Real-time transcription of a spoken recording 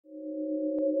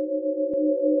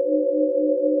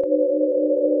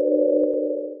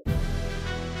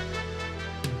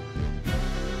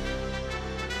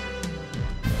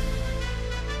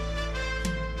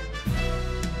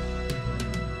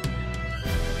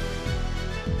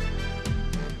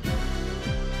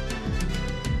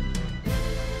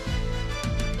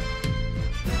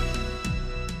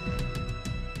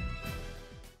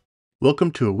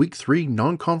Welcome to a Week 3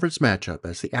 non-conference matchup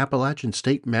as the Appalachian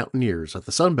State Mountaineers of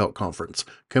the Sun Belt Conference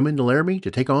come into Laramie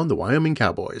to take on the Wyoming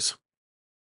Cowboys.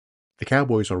 The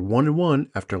Cowboys are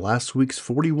 1-1 after last week's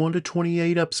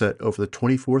 41-28 upset over the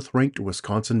 24th-ranked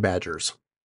Wisconsin Badgers.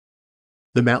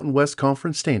 The Mountain West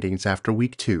Conference standings after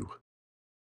Week 2.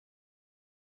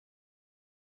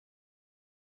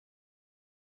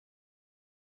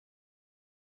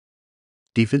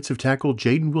 Defensive tackle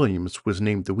Jaden Williams was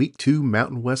named the Week 2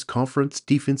 Mountain West Conference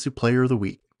Defensive Player of the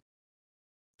Week.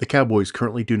 The Cowboys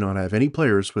currently do not have any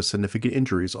players with significant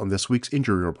injuries on this week's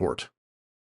injury report.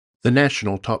 The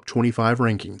National Top 25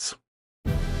 Rankings.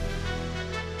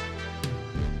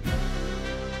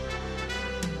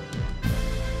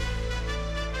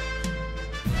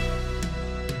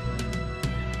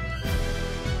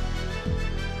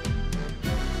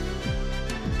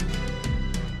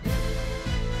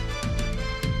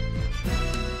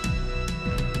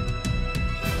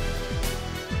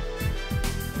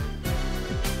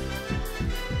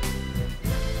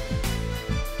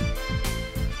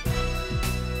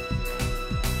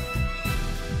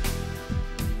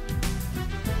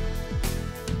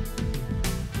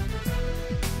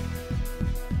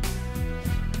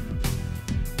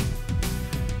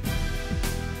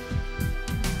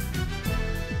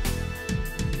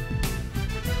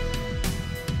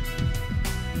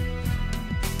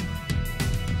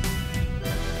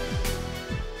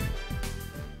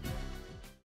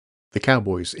 The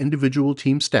Cowboys' individual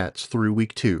team stats through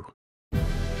Week 2.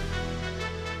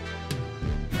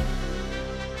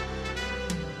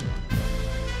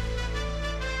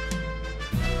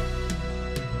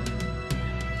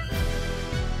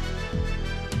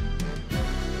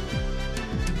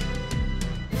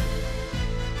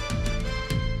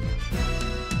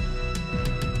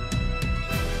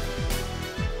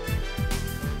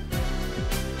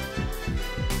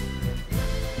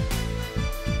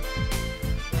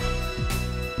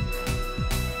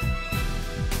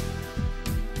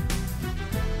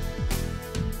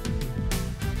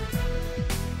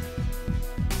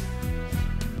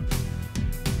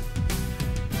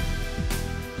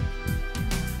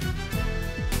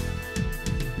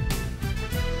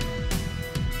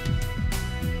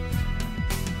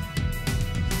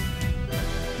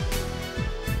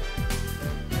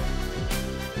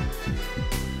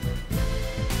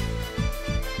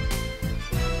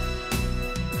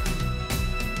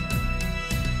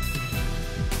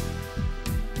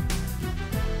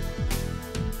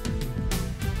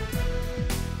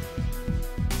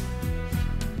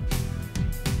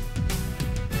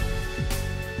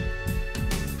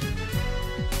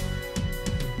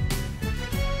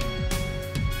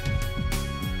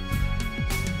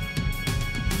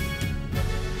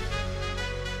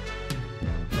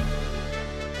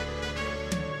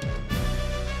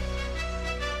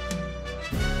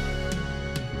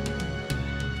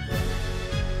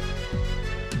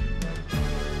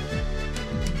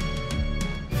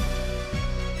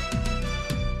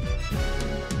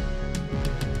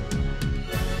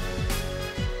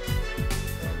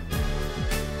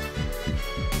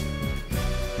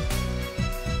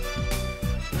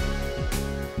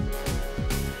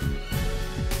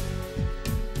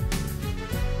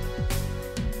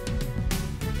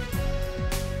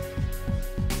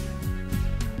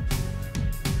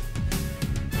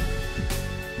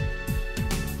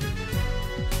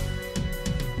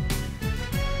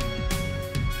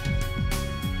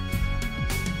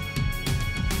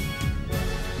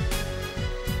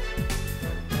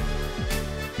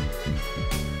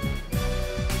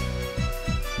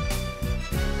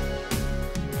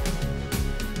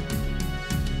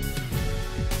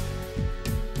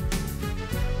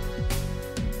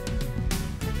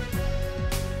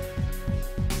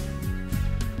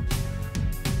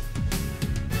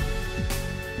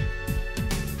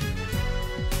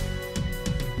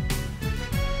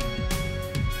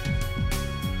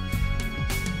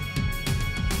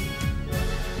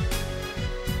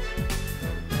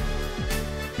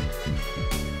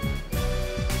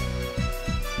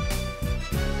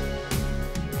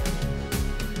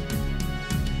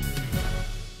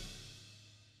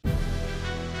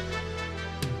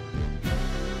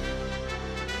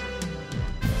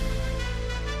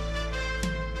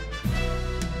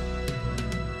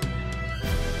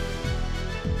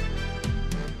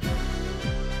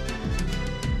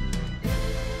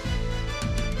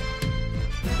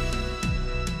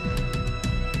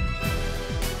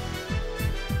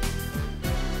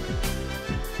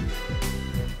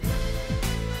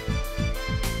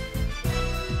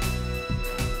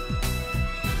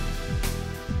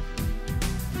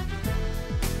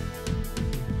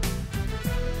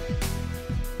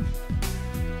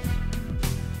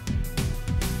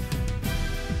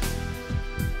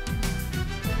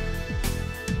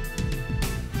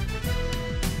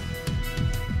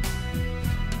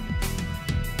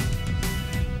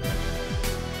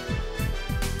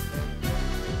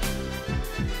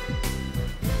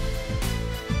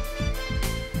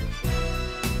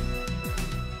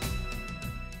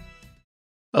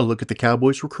 A look at the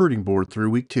Cowboys recruiting board through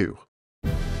week 2.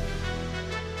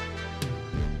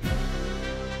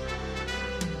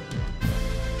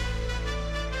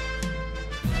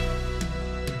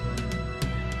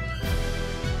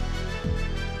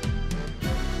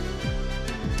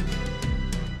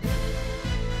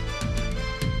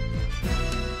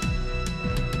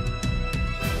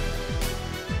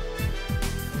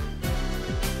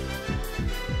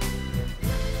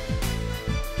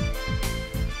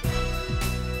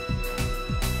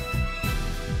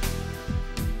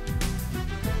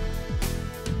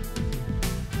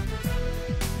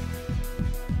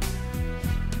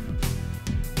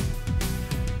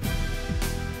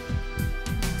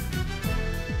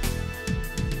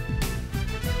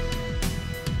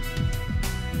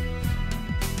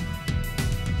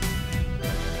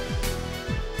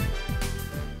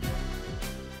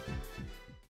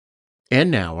 And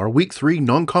now, our Week 3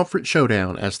 non-conference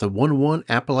showdown as the 1-1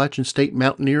 Appalachian State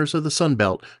Mountaineers of the Sun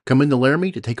Belt come into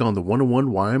Laramie to take on the 1-1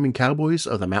 Wyoming Cowboys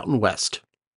of the Mountain West.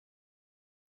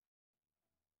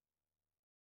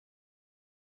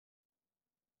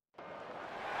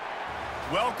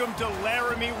 Welcome to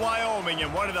Laramie, Wyoming,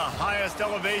 and one of the highest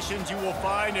elevations you will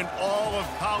find in all of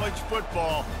college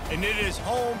football. And it is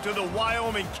home to the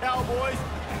Wyoming Cowboys,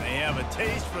 and they have a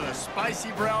taste for the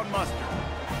spicy brown mustard.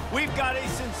 We've got a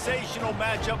sensational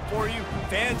matchup for you.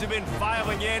 Fans have been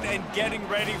filing in and getting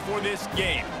ready for this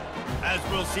game, as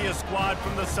we'll see a squad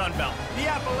from the Sun Belt, the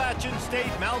Appalachian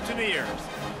State Mountaineers,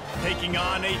 taking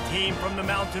on a team from the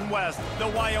Mountain West, the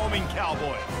Wyoming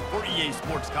Cowboys. For EA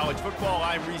Sports College Football,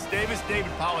 I'm Reese Davis,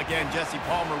 David Pollack, and Jesse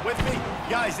Palmer with me.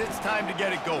 Guys, it's time to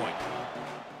get it going.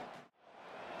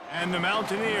 And the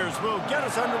Mountaineers will get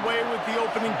us underway with the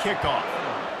opening kickoff.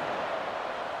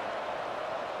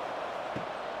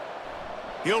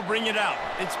 He'll bring it out.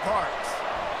 It's Parks.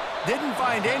 Didn't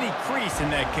find any crease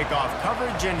in that kickoff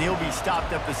coverage, and he'll be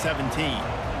stopped at the 17.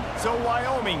 So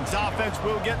Wyoming's offense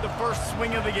will get the first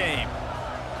swing of the game.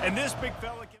 And this big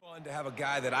fella can... Fun to have a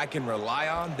guy that I can rely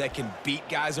on, that can beat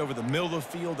guys over the middle of the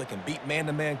field, that can beat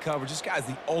man-to-man coverage. This guy's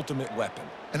the ultimate weapon.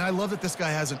 And I love that this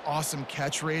guy has an awesome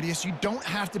catch radius. You don't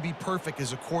have to be perfect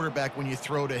as a quarterback when you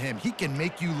throw to him. He can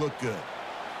make you look good.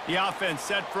 The offense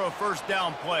set for a first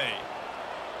down play.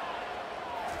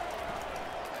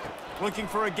 Looking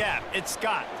for a gap. It's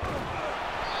Scott.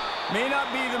 May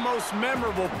not be the most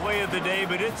memorable play of the day,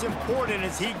 but it's important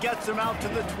as he gets them out to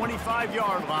the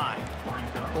 25-yard line.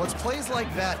 Well, it's plays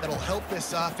like that that'll help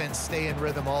this offense stay in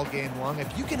rhythm all game long.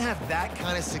 If you can have that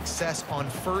kind of success on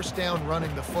first down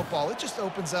running the football, it just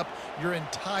opens up your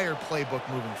entire playbook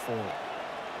moving forward.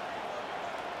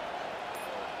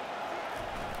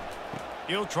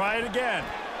 He'll try it again.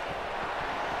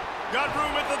 Got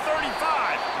room at the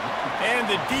 35. And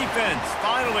the defense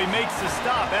finally makes the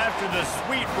stop after the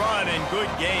sweet run and good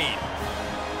gain.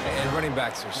 And running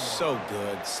backs are so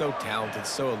good, so talented,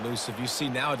 so elusive. You see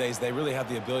nowadays they really have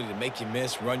the ability to make you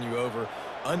miss, run you over.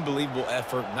 Unbelievable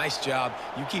effort. Nice job.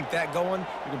 You keep that going,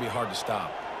 you're going to be hard to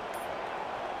stop.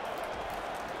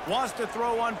 Wants to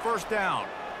throw on first down.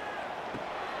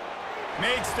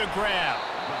 Makes the grab.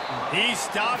 He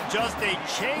stopped just a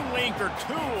chain link or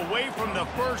two away from the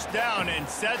first down and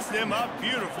sets them up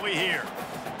beautifully here.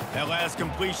 That last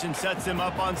completion sets him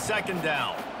up on second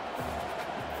down.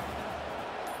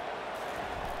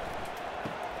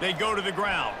 They go to the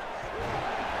ground.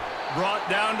 Brought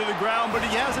down to the ground, but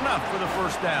he has enough for the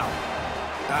first down.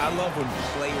 I love when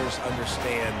players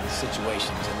understand the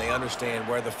situations and they understand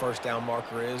where the first down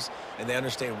marker is and they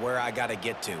understand where I got to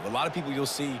get to. A lot of people you'll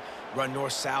see run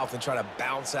north-south and try to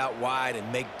bounce out wide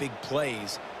and make big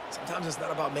plays. Sometimes it's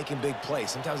not about making big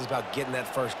plays. Sometimes it's about getting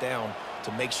that first down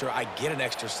to make sure I get an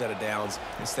extra set of downs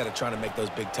instead of trying to make those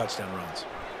big touchdown runs.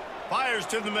 Fires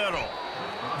to the middle.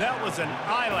 That was an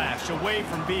eyelash away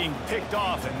from being picked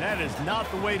off, and that is not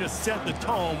the way to set the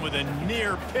tone with a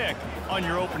near pick on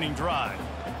your opening drive.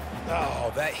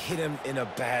 Oh, that hit him in a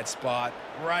bad spot,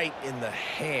 right in the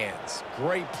hands.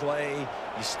 Great play.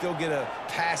 You still get a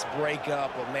pass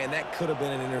breakup, but, man, that could have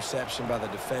been an interception by the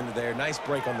defender there. Nice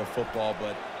break on the football,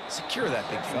 but secure that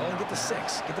big fella and get the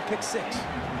 6. Get the pick 6.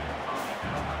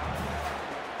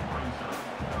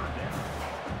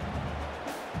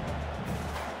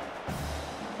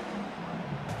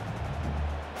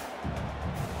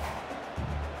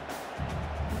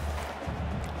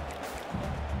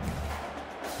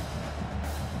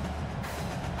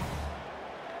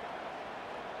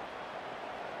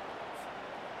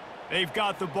 They've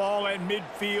got the ball at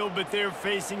midfield, but they're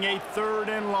facing a 3rd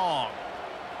and long.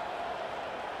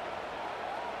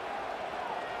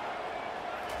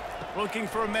 Looking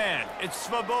for a man. It's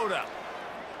Svoboda.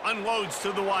 Unloads to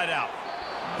the wideout.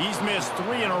 He's missed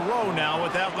 3 in a row now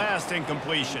with that last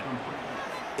incompletion.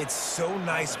 It's so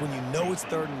nice when you know it's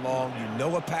 3rd and long, you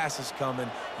know a pass is coming,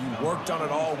 you worked on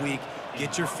it all week,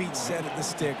 get your feet set at the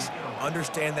sticks,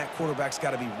 understand that quarterback's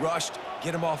got to be rushed,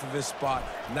 get him off of his spot.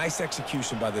 Nice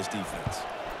execution by this defense.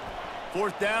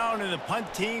 4th down, and the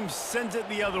punt team sends it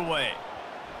the other way.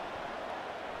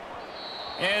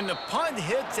 And the punt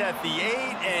hits at the 8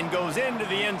 and goes into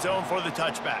the end zone for the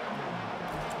touchback.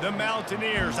 The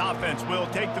Mountaineers offense will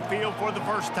take the field for the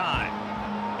first time.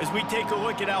 As we take a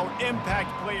look at our impact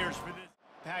players for this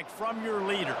impact from your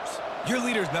leaders. Your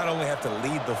leaders not only have to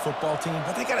lead the football team,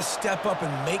 but they got to step up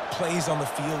and make plays on the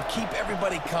field, keep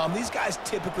everybody calm. These guys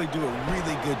typically do a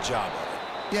really good job of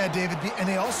it. Yeah, David, and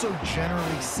they also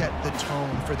generally set the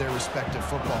tone for their respective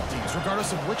football teams.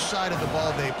 Regardless of which side of the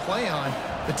ball they play on,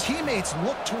 the teammates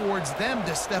look towards them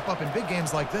to step up in big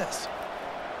games like this.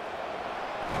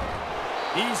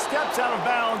 He steps out of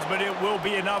bounds, but it will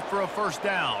be enough for a 1st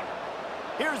down.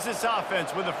 Here's this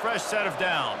offense with a fresh set of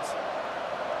downs.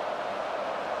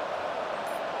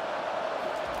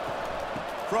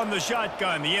 From the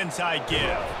shotgun, the inside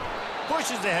give.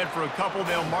 Pushes ahead for a couple.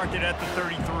 They'll mark it at the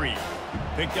 33.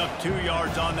 Picked up 2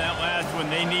 yards on that last one.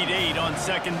 They need 8 on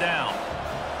 2nd down.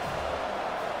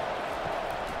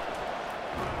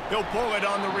 He'll pull it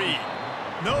on the read.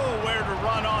 Nowhere to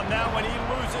run on that one. He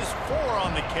loses 4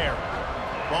 on the carry.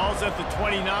 Ball's at the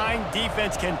 29.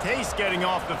 Defense can taste getting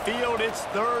off the field. It's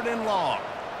 3rd and long.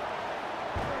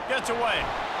 Gets away.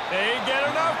 They get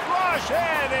enough rush,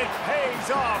 and it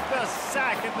pays off. The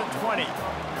sack at the 20.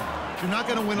 You're not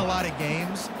going to win a lot of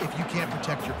games if you can't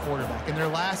protect your quarterback. In their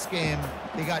last game,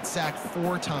 they got sacked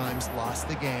 4 times, lost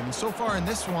the game. And so far in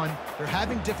this one, they're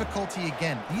having difficulty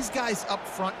again. These guys up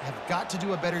front have got to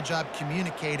do a better job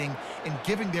communicating and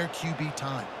giving their QB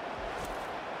time.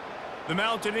 The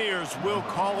Mountaineers will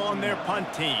call on their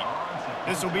punt team.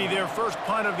 This will be their first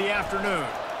punt of the afternoon.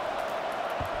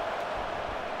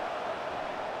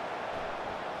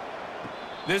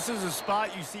 This is a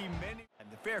spot you see many.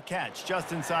 The fair catch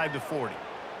just inside the 40.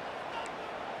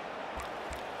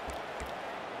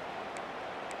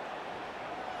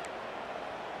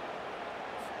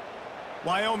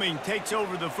 Wyoming takes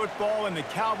over the football, and the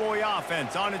Cowboy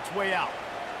offense on its way out.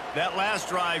 That last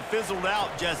drive fizzled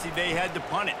out, Jesse. They had to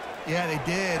punt it. Yeah, they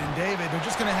did. And, David, they're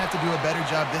just going to have to do a better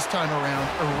job this time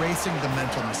around erasing the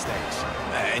mental mistakes.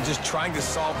 And just trying to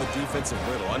solve the defensive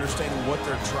riddle, understanding what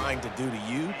they're trying to do to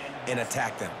you and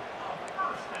attack them.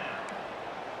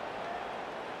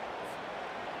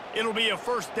 It'll be a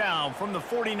 1st down from the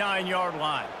 49-yard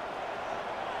line.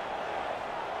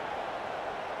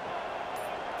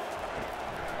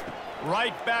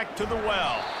 Right back to the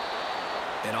well.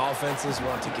 And offenses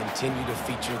want to continue to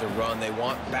feature the run. They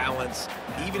want balance.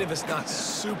 Even if it's not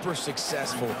super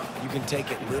successful, you can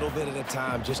take it a little bit at a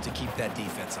time just to keep that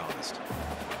defense honest.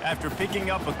 After picking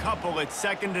up a couple, it's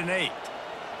 2nd and 8.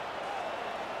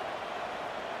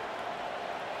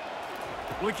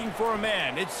 Looking for a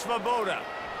man. It's Svoboda.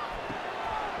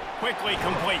 Quickly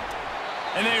complete.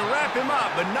 And they wrap him up,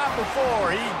 but not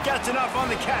before he gets enough on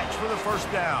the catch for the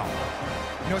 1st down.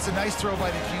 You know, it's a nice throw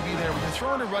by the QB there. When you're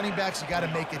throwing to running backs, you got to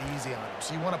make it easy on them.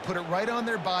 So you want to put it right on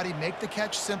their body, make the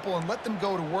catch simple, and let them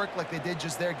go to work like they did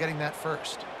just there, getting that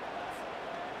 1st.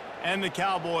 And the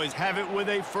Cowboys have it with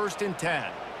a 1st and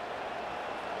 10.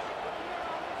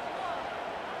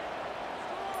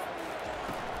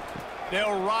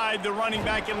 They'll ride the running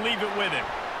back and leave it with him.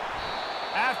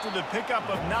 After the pickup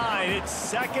of 9,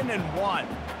 it's 2nd and 1.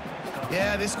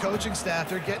 Yeah, this coaching staff,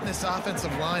 they're getting this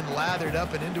offensive line lathered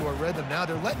up and into a rhythm. Now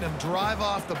they're letting them drive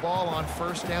off the ball on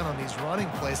 1st down on these running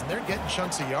plays, and they're getting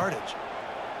chunks of yardage.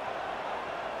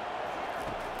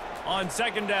 On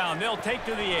 2nd down, they'll take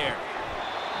to the air.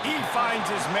 He finds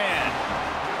his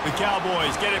man. The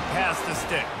Cowboys get it past the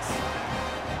sticks.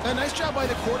 A nice job by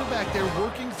the quarterback there,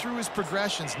 working through his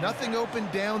progressions. Nothing open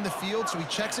down the field, so he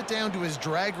checks it down to his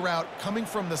drag route coming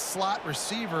from the slot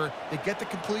receiver. They get the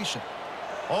completion.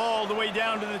 All the way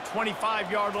down to the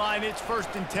 25-yard line, it's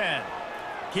 1st and 10.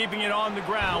 Keeping it on the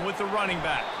ground with the running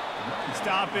back.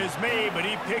 Stop is made, but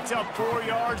he picks up 4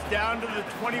 yards down to the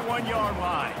 21-yard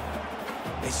line.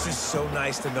 It's just so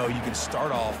nice to know you can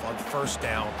start off on 1st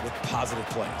down with positive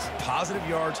plays. Positive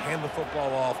yards, hand the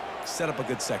football off, set up a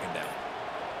good 2nd down.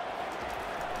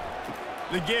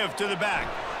 The give to the back.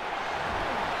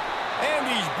 And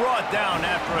he's brought down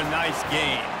after a nice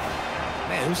gain.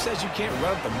 Man, who says you can't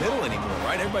run up the middle anymore,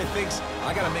 right? Everybody thinks,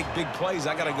 I got to make big plays.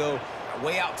 I got to go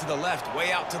way out to the left,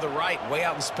 way out to the right, way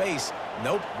out in space.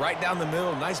 Nope, right down the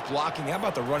middle. Nice blocking. How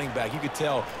about the running back? You could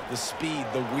tell the speed,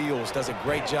 the wheels, does a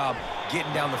great job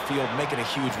getting down the field, making a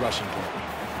huge rushing play.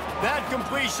 That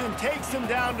completion takes them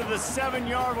down to the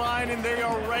 7-yard line, and they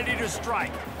are ready to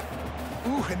strike.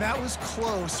 Ooh, and that was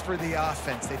close for the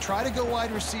offense. They try to go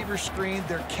wide receiver screen.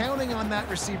 They're counting on that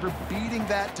receiver beating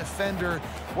that defender.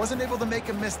 Wasn't able to make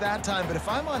him miss that time, but if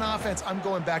I'm on offense, I'm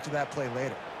going back to that play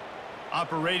later.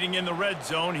 Operating in the red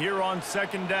zone here on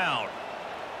 2nd down.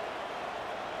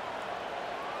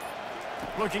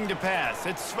 Looking to pass.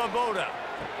 It's Svoboda.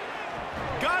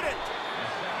 Got it!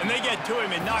 And they get to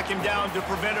him and knock him down to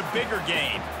prevent a bigger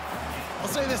gain. I'll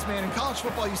say this, man. In college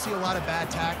football, you see a lot of bad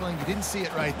tackling. You didn't see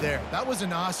it right there. That was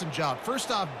an awesome job.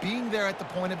 First off, being there at the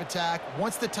point of attack.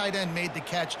 Once the tight end made the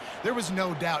catch, there was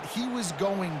no doubt he was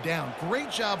going down.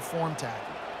 Great job form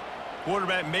tackling.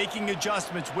 Quarterback making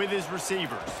adjustments with his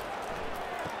receivers.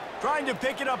 Trying to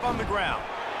pick it up on the ground.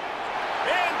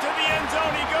 Into the end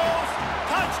zone he goes.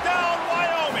 Touchdown,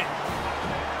 Wyoming.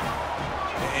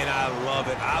 And I love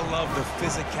it. I love the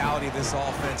physicality of this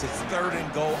offense. It's 3rd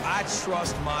and goal. I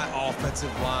trust my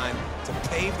offensive line to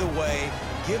pave the way,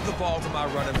 give the ball to my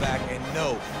running back, and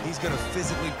know he's going to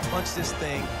physically punch this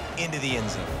thing into the end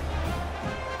zone.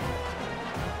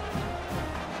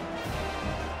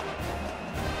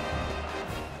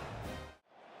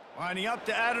 Lining up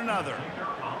to add another.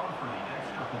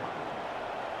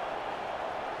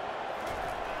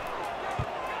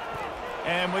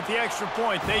 And with the extra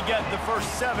point, they get the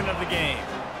first 7 of the game.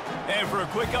 And for a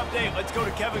quick update, let's go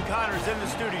to Kevin Connors in the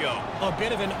studio. A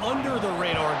bit of an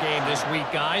under-the-radar game this week,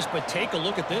 guys, but take a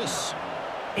look at this.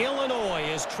 Illinois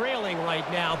is trailing right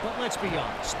now, but let's be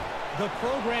honest. The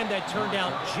program that turned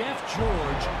out Jeff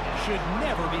George should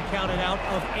never be counted out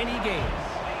of any game.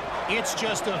 It's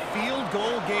just a field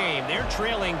goal game. They're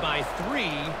trailing by 3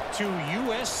 to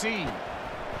USC.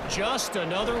 Just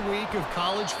another week of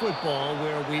college football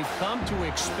where we've come to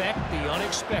expect the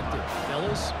unexpected,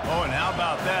 fellas. Oh, and how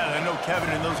about that? I know Kevin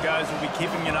and those guys will be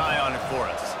keeping an eye on it for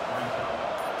us.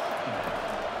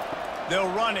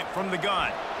 They'll run it from the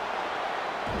gun.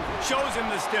 Shows him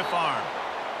the stiff arm.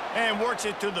 And works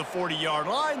it to the 40-yard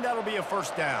line. That'll be a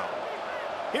first down.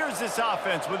 Here's this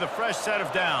offense with a fresh set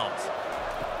of downs.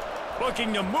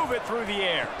 Looking to move it through the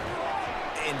air.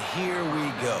 And here we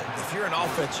go. If you're an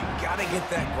offense, you got to get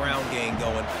that ground game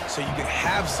going so you can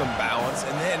have some balance,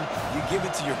 and then you give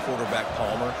it to your quarterback,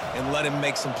 Palmer, and let him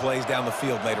make some plays down the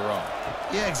field later on.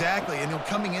 Yeah, exactly. And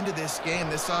coming into this game,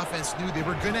 this offense knew they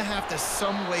were going to have to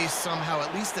some way, somehow,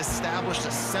 at least establish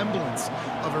a semblance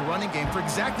of a running game for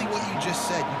exactly what you just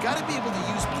said. You got to be able to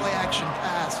use play-action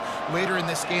pass later in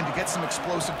this game to get some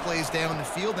explosive plays down the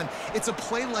field, and it's a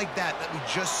play like that we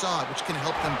just saw, which can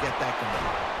help them get that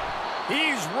going.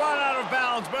 He's run out of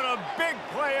bounds, but a big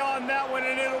play on that one,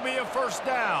 and it'll be a first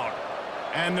down.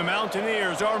 And the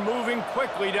Mountaineers are moving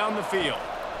quickly down the field.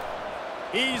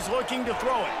 He's looking to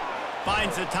throw it.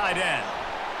 Finds the tight end.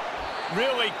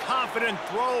 Really confident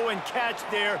throw and catch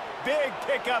there. Big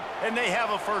pickup, and they have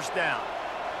a first down.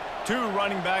 2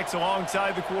 running backs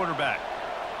alongside the quarterback.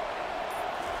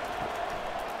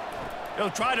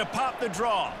 He'll try to pop the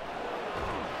draw.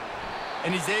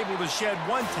 And he's able to shed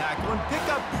 1 tackle and pick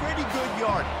up pretty good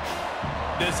yardage.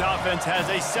 This offense has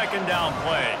a 2nd down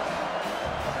play.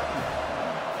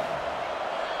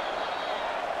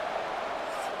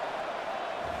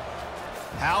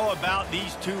 How about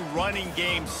these 2 running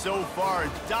games so far?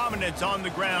 Dominance on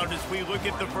the ground as we look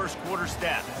at the first quarter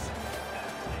stats.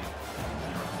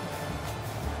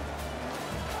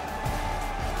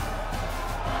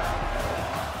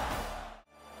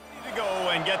 Ready to go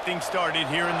and get things started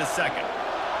here in the second.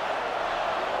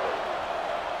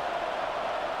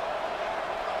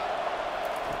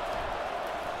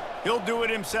 He'll do it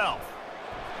himself.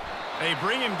 They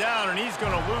bring him down, and he's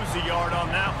going to lose a yard on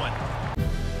that one.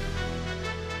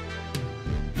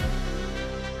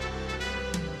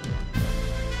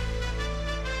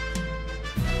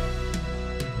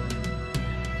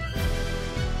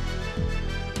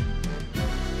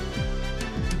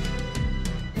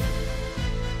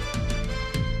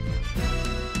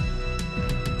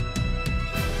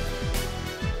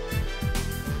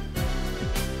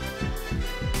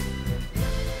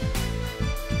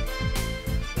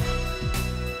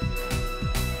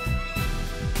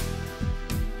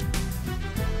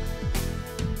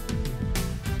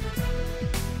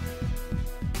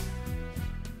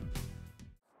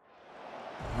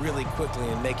 Really quickly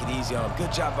and make it easy on him.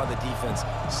 Good job by the defense,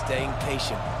 staying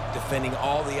patient, defending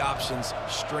all the options,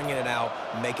 stringing it out,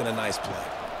 making a nice play.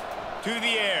 To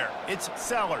the air, it's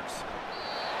Sellers.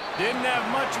 Didn't have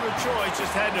much of a choice,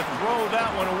 just had to throw that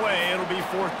one away. It'll be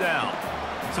 4th down.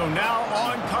 So now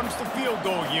on comes the field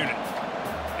goal unit.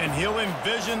 And he'll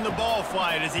envision the ball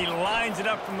flight as he lines it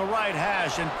up from the right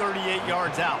hash and 38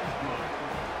 yards out.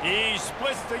 He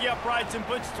splits the uprights and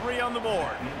puts 3 on the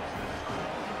board.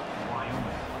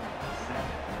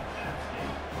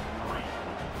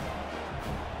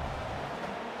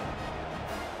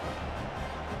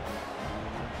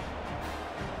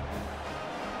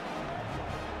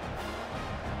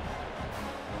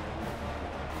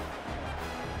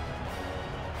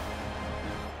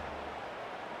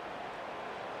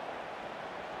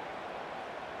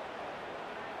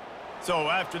 So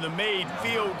after the made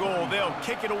field goal, they'll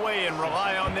kick it away and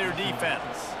rely on their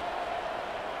defense.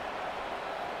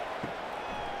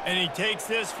 And he takes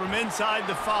this from inside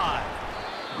the 5.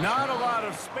 Not a lot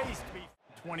of space to be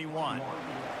 21. And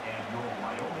your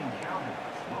Wyoming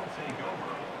Cowboys will take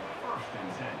over 1st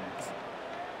and 10.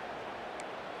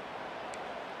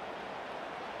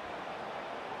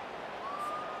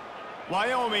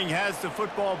 Wyoming has the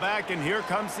football back, and here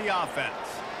comes the offense.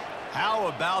 How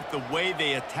about the way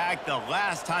they attacked the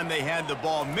last time they had the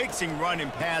ball, mixing run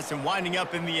and pass and winding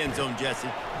up in the end zone, Jesse?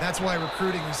 That's why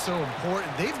recruiting is so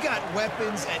important. They've got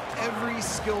weapons at every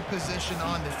skill position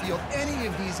on the field. Any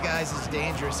of these guys is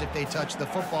dangerous if they touch the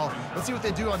football. Let's see what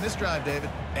they do on this drive, David.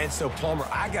 And so, Palmer,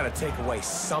 I got to take away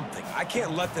something. I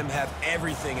can't let them have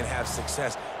everything and have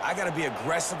success. I got to be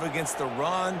aggressive against the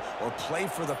run or play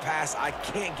for the pass. I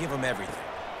can't give them everything.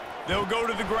 They'll go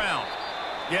to the ground.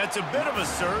 Yeah, it's a bit of a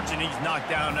surge, and he's knocked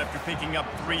down after picking up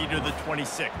 3 to the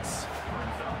 26.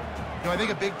 You know, I think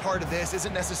a big part of this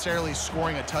isn't necessarily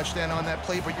scoring a touchdown on that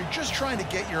play, but you're just trying to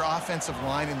get your offensive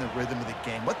line in the rhythm of the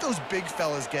game. Let those big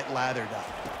fellas get lathered up.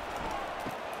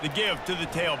 The give to the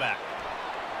tailback.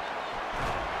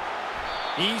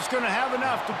 He's going to have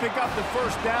enough to pick up the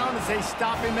first down as they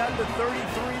stop him at the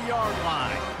 33-yard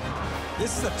line.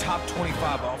 This is a top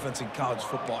 25 offense in college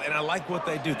football, and I like what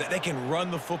they do. They can run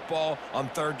the football on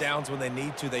 3rd downs when they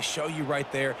need to. They show you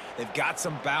right there. They've got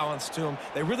some balance to them.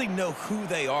 They really know who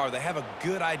they are. They have a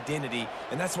good identity,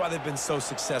 and that's why they've been so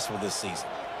successful this season.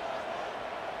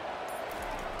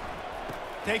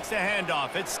 Takes the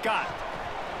handoff. It's Scott.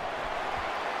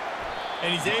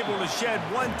 And he's able to shed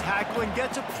 1 tackle and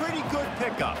gets a pretty good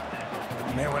pickup.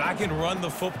 Man, when I can run the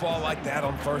football like that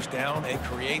on 1st down and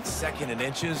create 2nd and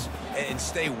inches and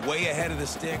stay way ahead of the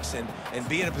sticks and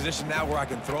be in a position now where I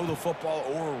can throw the football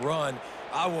or run,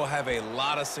 I will have a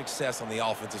lot of success on the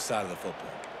offensive side of the football.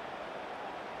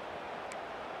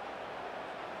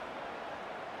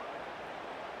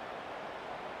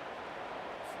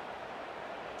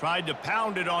 Tried to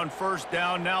pound it on 1st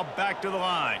down, now back to the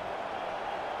line.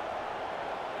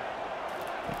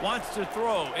 Wants to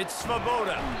throw. It's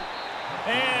Svoboda.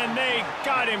 And they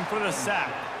got him for the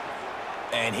sack.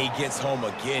 And he gets home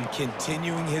again,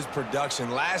 continuing his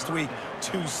production. Last week,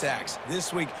 2 sacks.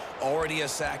 This week, already a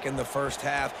sack in the 1st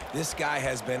half. This guy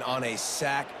has been on a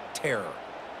sack terror.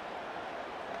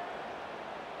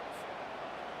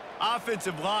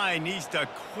 Offensive line needs to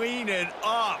clean it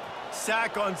up.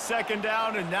 Sack on 2nd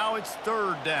down, and now it's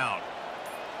 3rd down.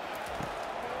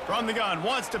 From the gun,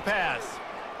 wants to pass.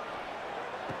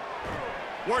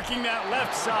 Working that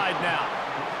left side now.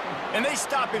 And they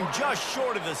stop him just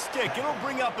short of the stick. It'll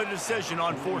bring up a decision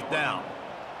on 4th down.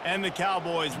 And the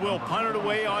Cowboys will punt it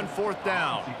away on 4th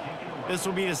down. This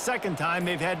will be the 2nd time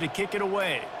they've had to kick it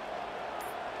away.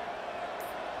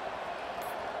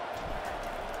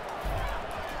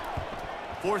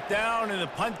 Fourth down, and the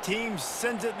punt team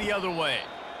sends it the other way.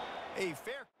 A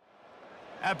fair.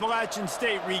 Appalachian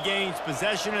State regains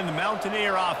possession, and the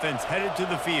Mountaineer offense headed to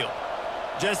the field.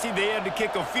 Jesse, they had to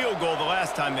kick a field goal the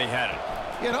last time they had it.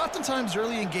 Yeah, and oftentimes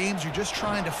early in games, you're just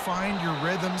trying to find your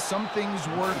rhythm. Some things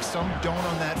work, some don't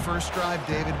on that 1st drive,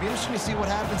 David. It'd be interesting to see what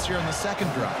happens here on the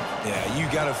 2nd drive. Yeah, you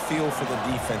got a feel for the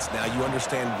defense now. You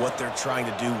understand what they're trying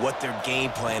to do, what their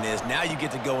game plan is. Now you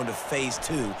get to go into phase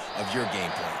 2 of your game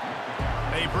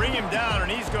plan. They bring him down, and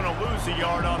he's going to lose a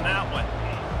yard on that one.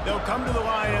 They'll come to the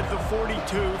line at the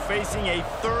 42, facing a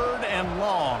 3rd and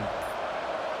long.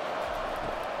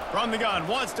 From the gun,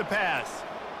 wants to pass.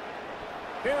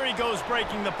 Here he goes,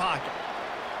 breaking the pocket.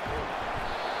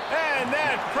 And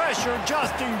that pressure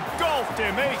just engulfed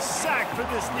him. A sack for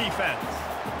this defense.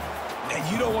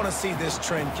 And you don't want to see this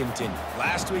trend continue.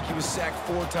 Last week he was sacked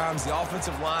 4 times. The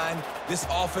offensive line, this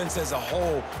offense as a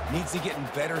whole, needs to get in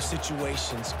better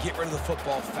situations, get rid of the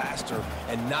football faster,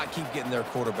 and not keep getting their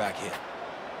quarterback hit.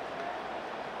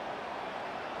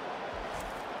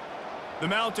 The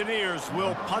Mountaineers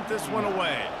will punt this one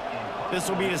away. This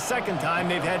will be the 2nd time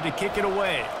they've had to kick it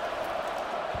away.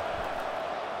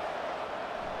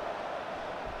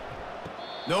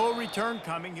 No return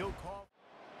coming. He'll call.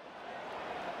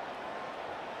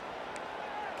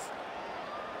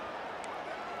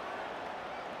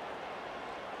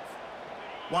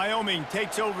 Wyoming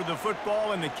takes over the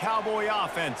football and the Cowboy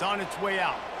offense on its way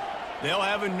out. They'll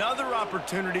have another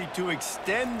opportunity to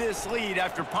extend this lead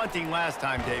after punting last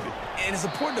time, David. And it's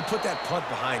important to put that punt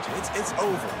behind you. It's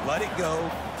over. Let it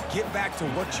go. Get back to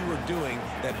what you were doing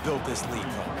that built this lead.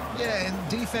 Yeah, and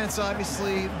defense,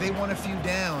 obviously, they won a few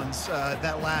downs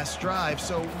that last drive,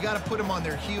 so we got to put them on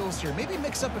their heels here. Maybe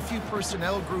mix up a few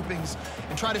personnel groupings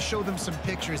and try to show them some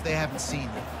pictures they haven't seen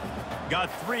yet. Got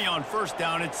 3 on first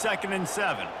down. It's 2nd and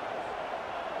 7.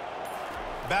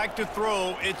 Back to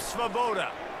throw. It's Svoboda.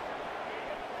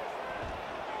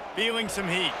 Feeling some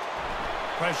heat.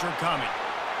 Pressure coming.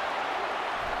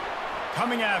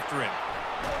 Coming after him.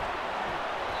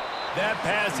 That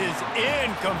pass is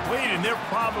incomplete, and they're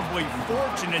probably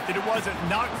fortunate that it wasn't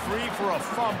knocked free for a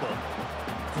fumble.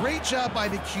 Great job by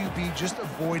the QB just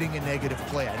avoiding a negative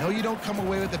play. I know you don't come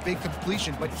away with a big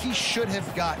completion, but he should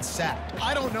have got sacked.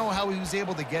 I don't know how he was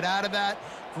able to get out of that.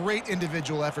 Great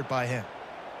individual effort by him.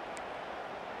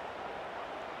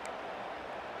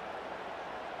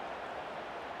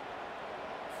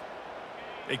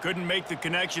 They couldn't make the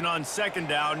connection on 2nd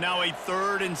down. Now a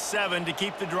 3rd and 7 to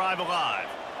keep the drive alive.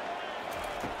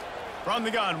 From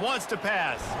the gun, wants to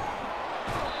pass.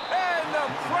 And the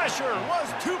pressure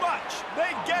was too much.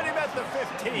 They get him at the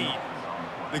 15.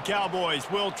 The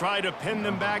Cowboys will try to pin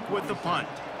them back with the punt.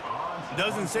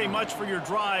 Doesn't say much for your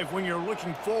drive when you're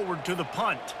looking forward to the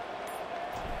punt.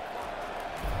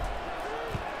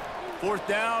 4th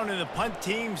down, and the punt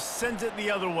team sends it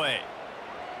the other way.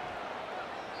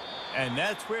 And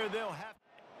that's where they'll have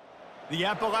the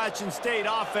Appalachian State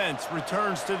offense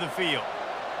returns to the field.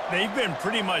 They've been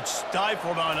pretty much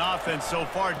stifled on offense so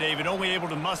far, David, only able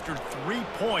to muster 3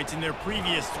 points in their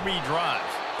previous 3 drives.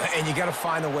 And you got to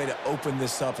find a way to open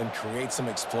this up and create some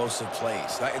explosive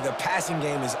plays. The passing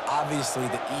game is obviously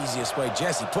the easiest way.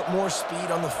 Jesse, put more speed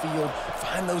on the field.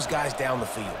 Find those guys down the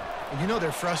field. And you know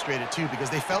they're frustrated, too, because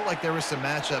they felt like there were some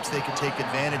matchups they could take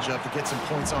advantage of to get some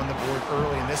points on the board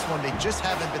early. In this one, they just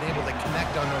haven't been able to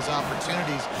connect on those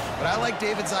opportunities. But I like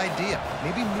David's idea.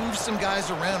 Maybe move some guys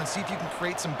around and see if you can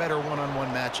create some better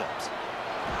one-on-one matchups.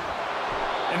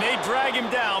 And they drag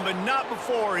him down, but not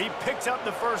before he picks up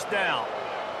the 1st down.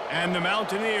 And the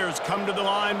Mountaineers come to the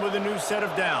line with a new set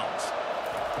of downs.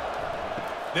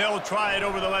 They'll try it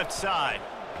over the left side.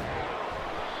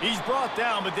 He's brought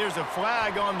down, but there's a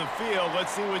flag on the field.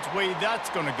 Let's see which way that's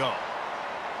going to go.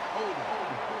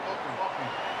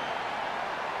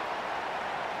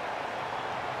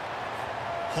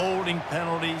 Holding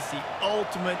penalties, the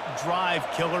ultimate drive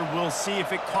killer. We'll see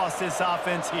if it costs this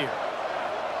offense here.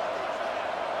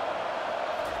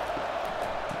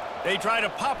 They try to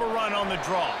pop a run on the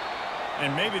draw.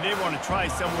 And maybe they want to try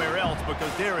somewhere else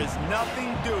because there is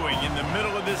nothing doing in the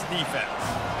middle of this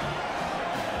defense.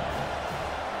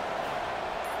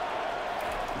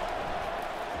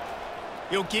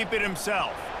 He'll keep it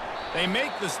himself. They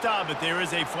make the stop, but there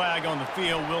is a flag on the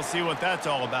field. We'll see what that's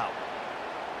all about.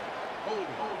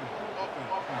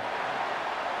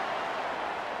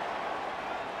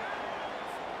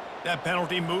 That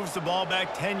penalty moves the ball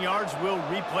back 10 yards. We'll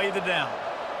replay the down.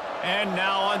 And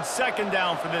now on 2nd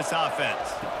down for this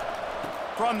offense.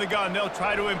 From the gun, they'll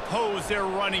try to impose their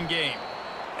running game.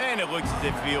 And it looks as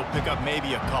if he'll pick up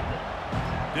maybe a couple.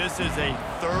 This is a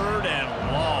 3rd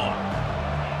and long.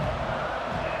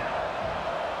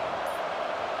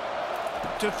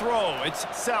 To throw, it's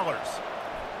Sellers.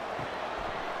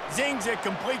 Zings it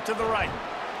complete to the right.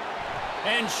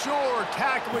 And sure,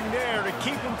 tackling there to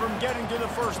keep him from getting to the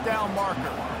 1st down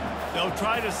marker. They'll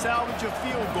try to salvage a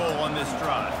field goal on this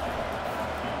drive.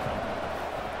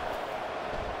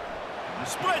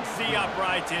 Splits the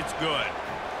uprights, it's good.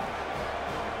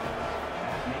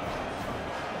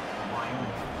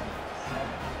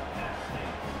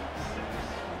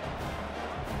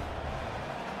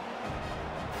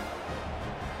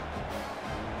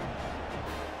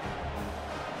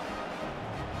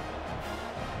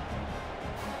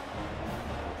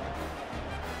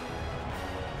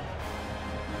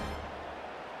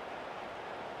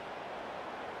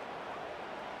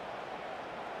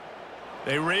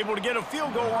 They were able to get a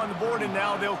field goal on the board, and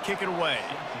now they'll kick it away.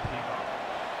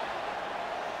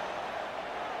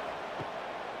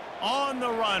 On the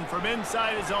run from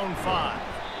inside his own 5.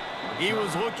 He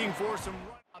was looking for some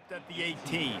run at the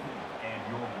 18. And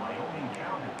your Wyoming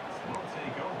Cowboys will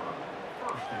take over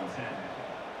 1st and 10.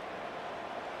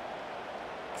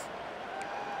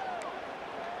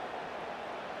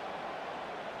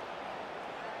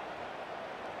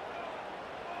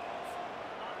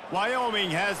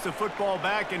 Wyoming has the football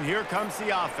back, and here comes the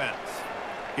offense.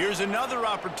 Here's another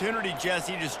opportunity,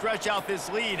 Jesse, to stretch out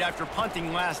this lead after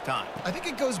punting last time. I think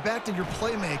it goes back to your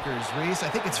playmakers, Reese. I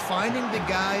think it's finding the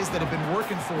guys that have been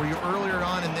working for you earlier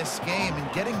on in this game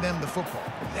and getting them the football.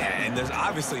 Yeah, and there's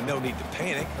obviously no need to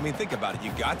panic. I mean, think about it.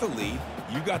 You got the lead.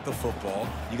 You got the football.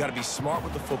 You got to be smart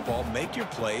with the football, make your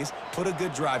plays, put a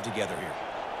good drive together here.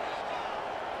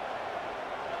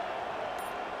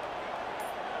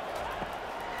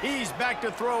 He's back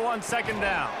to throw on second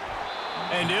down.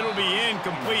 And it'll be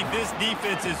incomplete. This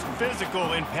defense is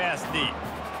physical in pass deep.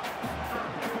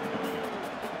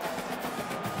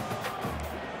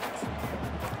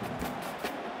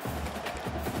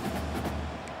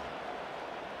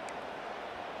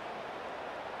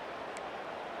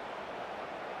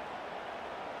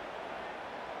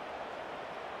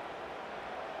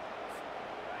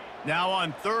 Now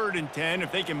on 3rd and 10,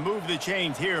 if they can move the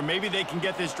chains here, maybe they can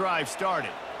get this drive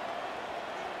started.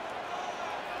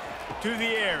 To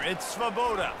the air, it's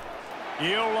Svoboda.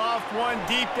 He'll loft one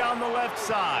deep down the left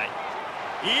side.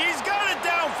 He's got it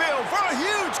downfield for a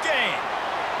huge gain.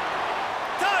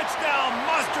 Touchdown,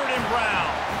 Mustard and Brown.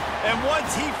 And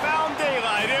once he found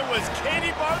daylight, it was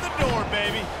Katie bar the door,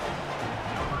 baby.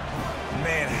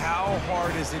 Man, how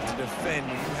hard is it to defend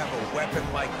when you have a weapon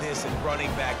like this and running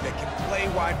back that can play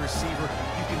wide receiver?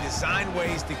 You can design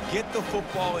ways to get the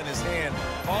football in his hand.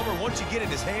 Palmer, once you get it in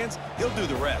his hands, he'll do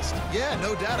the rest. Yeah,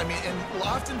 no doubt. I mean, and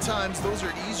oftentimes those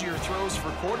are easier throws for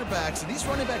quarterbacks. And these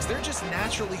running backs, they're just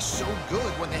naturally so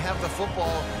good when they have the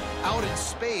football out in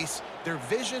space. Their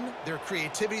vision, their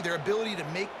creativity, their ability to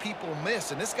make people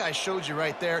miss. And this guy showed you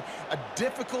right there, a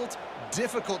difficult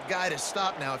guy to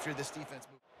stop now if you're this defense.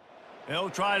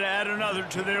 They'll try to add another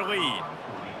to their lead.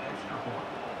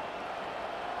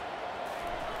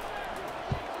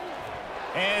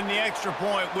 And the extra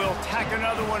point will tack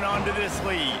another one onto this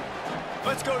lead.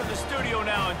 Let's go to the studio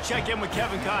now and check in with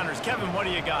Kevin Connors. Kevin, what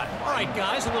do you got? All right,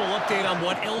 guys, a little update on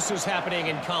what else is happening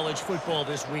in college football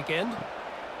this weekend.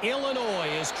 Illinois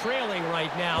is trailing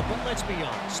right now, but let's be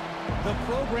honest. The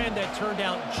program that turned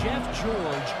out Jeff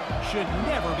George should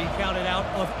never be counted out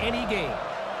of any game.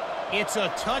 It's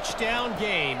a touchdown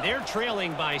game. They're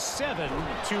trailing by 7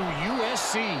 to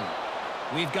USC.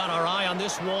 We've got our eye on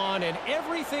this one and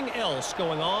everything else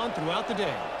going on throughout the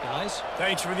day, guys.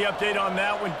 Thanks for the update on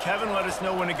that one, Kevin. Let us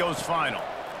know when it goes final.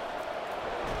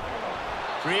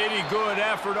 Pretty good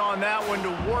effort on that one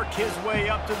to work his way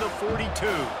up to the 42.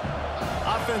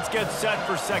 Offense gets set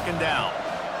for second down.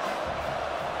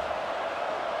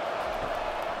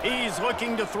 He's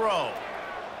looking to throw.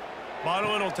 Bought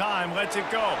a little time, lets it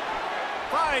go.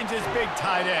 Finds his big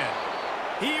tight end.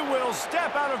 He will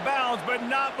step out of bounds, but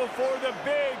not before the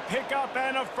big pickup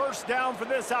and a first down for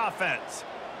this offense.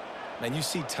 Man, you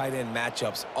see tight end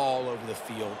matchups all over the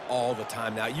field all the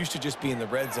time now. It used to just be in the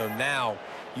red zone. Now,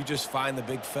 you just find the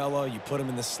big fella, you put him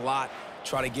in the slot,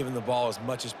 try to give him the ball as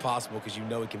much as possible because you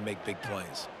know he can make big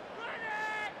plays.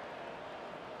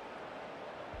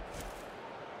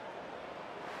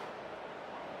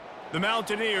 The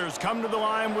Mountaineers come to the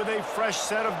line with a fresh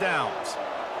set of downs.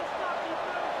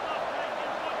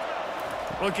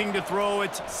 Looking to throw,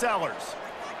 it's Sellers.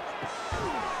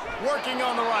 Working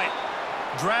on the right.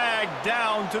 Dragged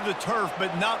down to the turf,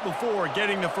 but not before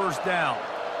getting the first down.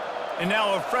 And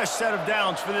now a fresh set of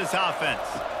downs for this offense.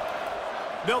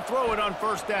 They'll throw it on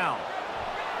first down.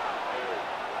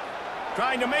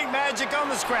 Trying to make magic on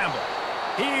the scramble.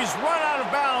 He's run out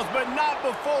of bounds, but not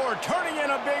before turning in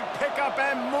a big pickup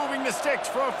and moving the sticks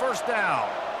for a first down.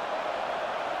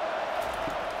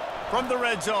 From the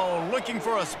red zone, looking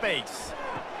for a space.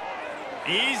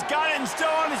 He's got it and still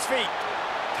on his feet.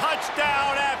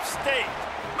 Touchdown, App State.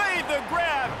 Made the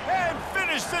grab and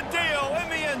finished the deal in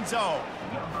the end zone.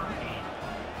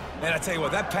 Man, I tell you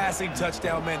what, that passing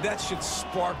touchdown, man, that should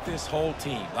spark this whole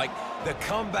team. Like, the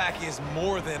comeback is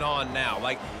more than on now.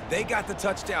 Like, they got the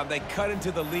touchdown. They cut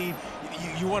into the lead.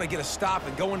 You want to get a stop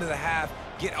and go into the half,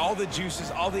 get all the juices,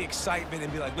 all the excitement,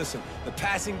 and be like, listen, the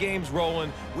passing game's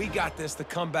rolling. We got this. The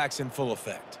comeback's in full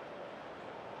effect.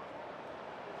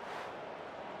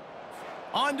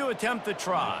 On to attempt the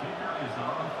try.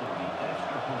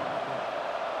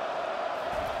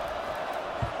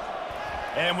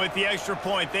 And with the extra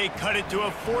point, they cut it to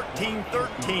a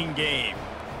 14-13 game.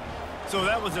 So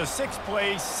that was a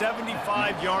 6-play,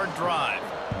 75-yard drive.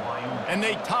 And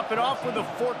they top it off with a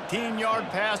 14-yard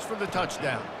pass for the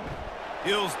touchdown.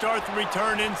 He'll start the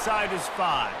return inside his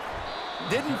 5.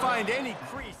 Didn't find any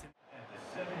crease. At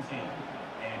the 17,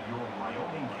 and your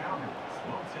Wyoming Cowboys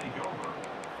will take over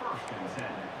 1st and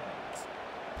 10.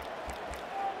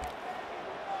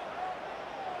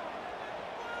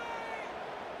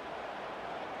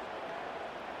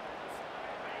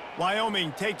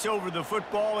 Wyoming takes over the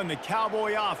football and the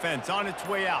Cowboy offense on its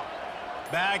way out.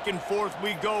 Back and forth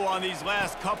we go on these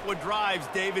last couple of drives,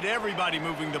 David. Everybody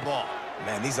moving the ball.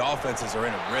 Man, these offenses are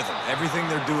in a rhythm. Everything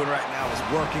they're doing right now is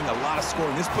working, a lot of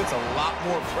scoring. This puts a lot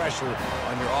more pressure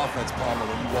on your offense, Palmer,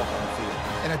 when you walk on the field.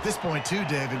 And at this point, too,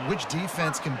 David, which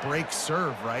defense can break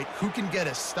serve, right? Who can get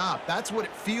a stop? That's what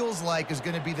it feels like is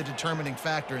going to be the determining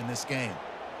factor in this game.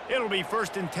 It'll be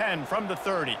 1st and 10 from the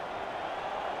 30.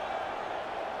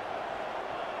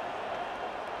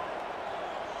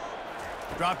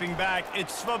 Dropping back,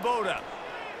 it's Svoboda.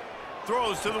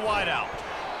 Throws to the wideout.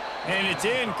 And it's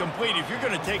incomplete. If you're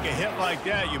going to take a hit like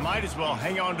that, you might as well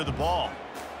hang on to the ball.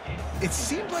 It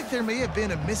seemed like there may have been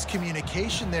a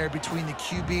miscommunication there between the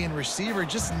QB and receiver,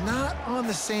 just not on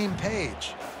the same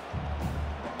page.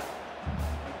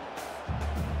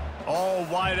 All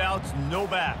wideouts, no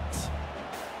backs.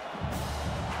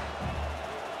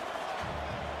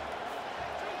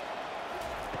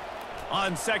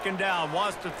 On 2nd down,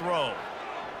 wants to throw.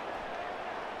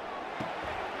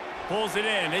 Pulls it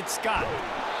in, it's Scott.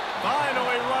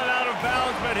 Finally run out of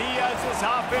bounds, but he has this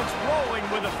offense rolling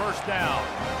with a 1st down.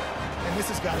 And this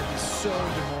has got to be so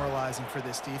demoralizing for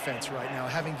this defense right now.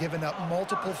 Having given up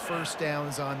multiple 1st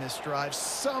downs on this drive,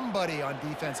 somebody on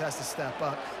defense has to step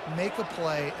up, make a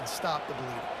play, and stop the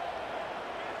bleeding.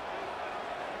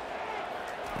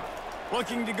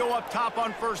 Looking to go up top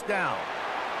on 1st down.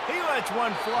 He lets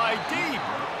one fly deep.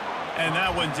 And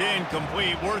that one's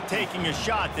incomplete. Worth taking a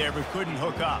shot there, but couldn't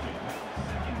hook up.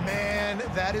 Man,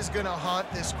 that is going to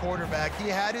haunt this quarterback. He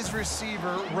had his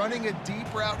receiver running a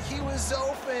deep route. He was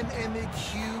open, and the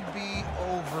QB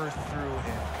overthrew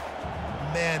him.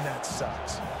 Man, that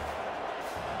sucks.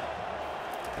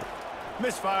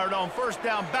 Misfired on 1st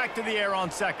down, back to the air on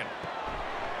 2nd.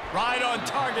 Right on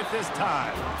target this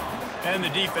time. And the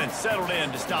defense settled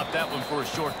in to stop that one for a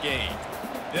short gain.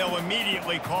 They'll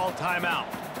immediately call timeout.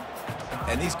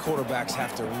 And these quarterbacks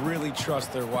have to really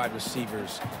trust their wide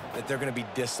receivers that they're going to be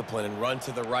disciplined and run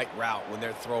to the right route when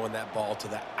they're throwing that ball to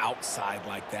the outside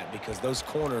like that, because those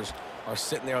corners are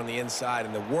sitting there on the inside,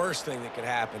 and the worst thing that could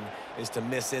happen is to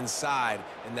miss inside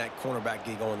and that cornerback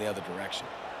get going the other direction.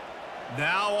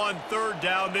 Now on 3rd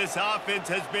down, this offense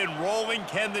has been rolling.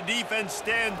 Can the defense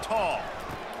stand tall?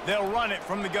 They'll run it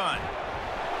from the gun.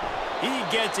 He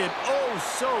gets it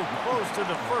so close to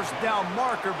the 1st down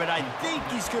marker, but I think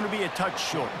he's going to be a touch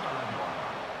short.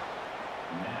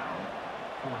 Now,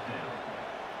 4th down.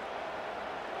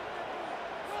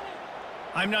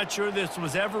 I'm not sure this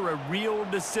was ever a real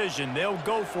decision. They'll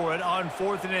go for it on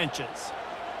 4th and inches.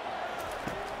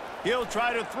 He'll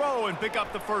try to throw and pick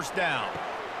up the 1st down.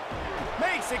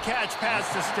 Makes the catch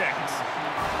past the sticks.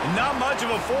 And not much of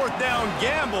a 4th down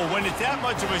gamble when it's that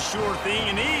much of a sure thing.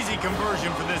 An easy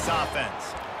conversion for this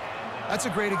offense. That's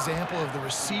a great example of the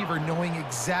receiver knowing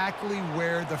exactly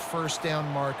where the 1st down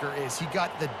marker is. He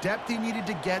got the depth he needed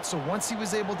to get, so once he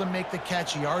was able to make the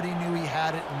catch, he already knew he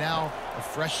had it. Now a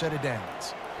fresh set of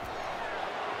downs.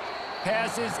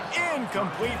 Pass is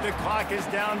incomplete. The clock is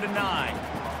down to 9.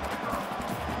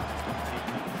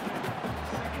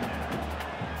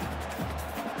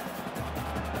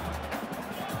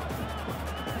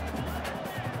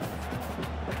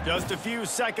 Just a few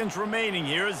seconds remaining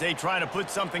here as they try to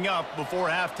put something up before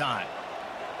halftime.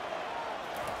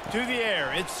 To the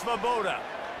air, it's Svoboda.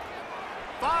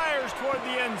 Fires toward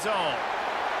the end zone.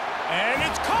 And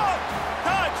it's caught!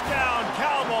 Touchdown,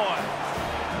 Cowboys!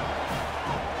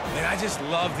 Man, I just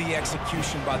love the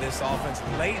execution by this offense.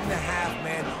 Late in the half,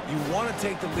 man, you want to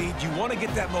take the lead. You want to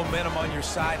get that momentum on your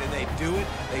side, and they do it.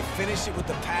 They finish it with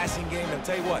the passing game. And I'll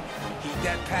tell you what, keep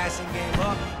that passing game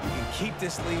up. You can keep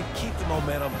this lead, keep the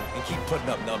momentum, and keep putting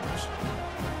up numbers.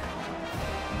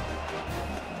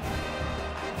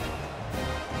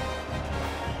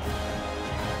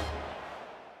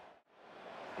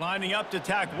 Lining up to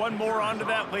tack one more onto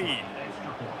that lead.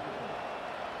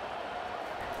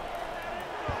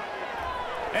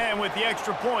 And with the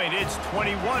extra point, it's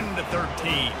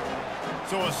 21-13.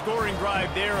 So a scoring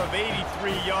drive there of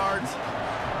 83 yards.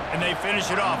 And they finish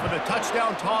it off with a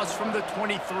touchdown toss from the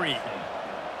 23.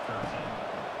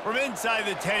 From inside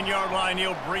the 10-yard line,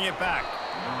 he'll bring it back.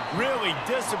 Really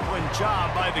disciplined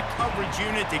job by the coverage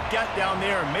unit to get down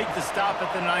there and make the stop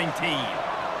at the 19.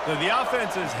 So the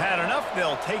offense has had enough.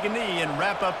 They'll take a knee and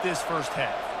wrap up this 1st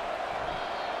half.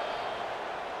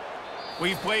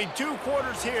 We've played 2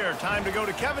 quarters here. Time to go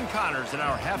to Kevin Connors in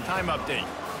our halftime update.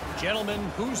 Gentlemen,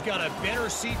 who's got a better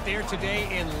seat there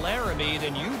today in Laramie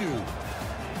than you do?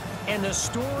 And the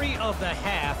story of the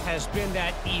half has been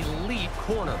that elite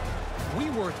corner. We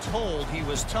were told he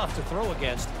was tough to throw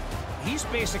against. He's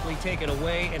basically taken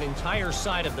away an entire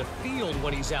side of the field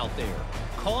when he's out there,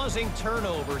 causing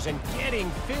turnovers and getting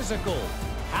physical.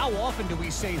 How often do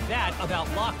we say that about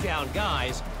lockdown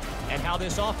guys? And how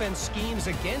this offense schemes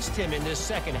against him in this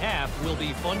second half will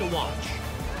be fun to watch.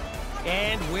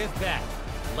 And with that,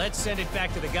 let's send it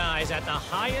back to the guys at the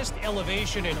highest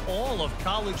elevation in all of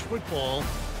college football,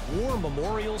 War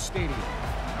Memorial Stadium.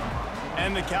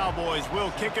 And the Cowboys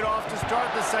will kick it off to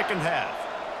start the second half.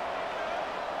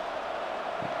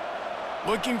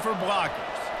 Looking for blockers.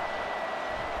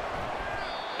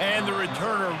 And the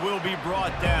returner will be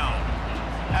brought down.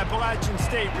 Appalachian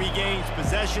State regains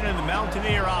possession and the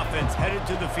Mountaineer offense headed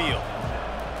to the field.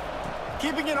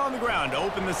 Keeping it on the ground to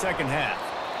open the second half.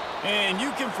 And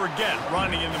you can forget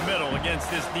running in the middle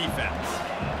against this defense.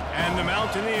 And the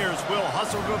Mountaineers will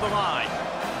hustle to the line.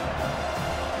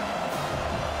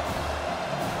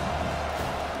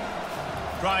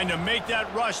 Trying to make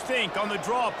that rush think on the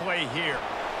draw play here.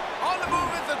 On the move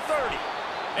at the 30.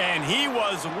 And he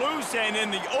was loose and in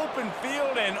the open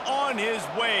field and on his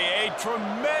way. A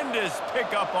tremendous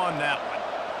pickup on that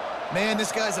one. Man,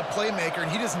 this guy's a playmaker,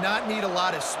 and he does not need a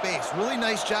lot of space. Really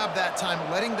nice job that time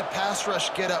letting the pass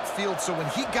rush get upfield. So when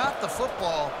he got the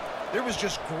football, there was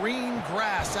just green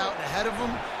grass out ahead of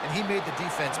him, and he made the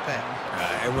defense pay.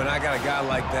 And when I got a guy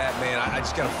like that, man, I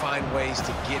just got to find ways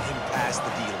to get him past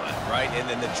the D-line, right? And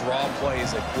then the draw play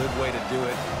is a good way to do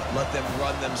it. Let them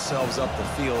run themselves up the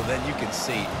field. Then you can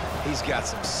see he's got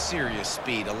some serious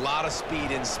speed. A lot of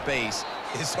speed in space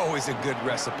is always a good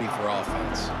recipe for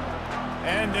offense.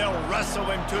 And they'll wrestle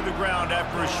him to the ground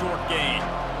after a short gain.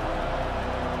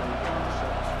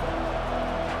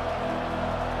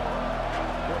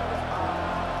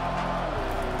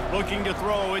 Looking to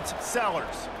throw, it's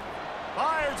Sellers.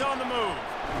 Fires on the move.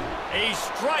 A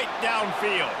strike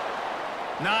downfield.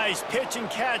 Nice pitch and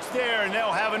catch there, and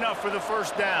they'll have enough for the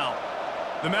first down.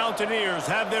 The Mountaineers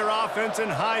have their offense in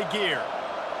high gear.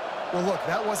 Well, look,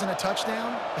 that wasn't a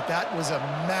touchdown, but that was a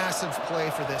massive play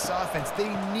for this offense.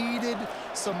 They needed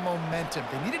some momentum.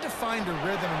 They needed to find a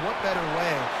rhythm, and what better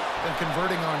way than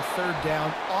converting on third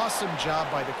down. Awesome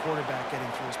job by the quarterback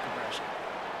getting through his progression.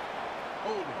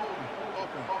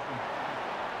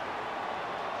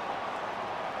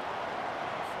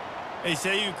 They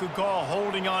say you could call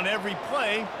holding on every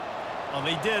play. Well,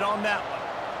 they did on that one.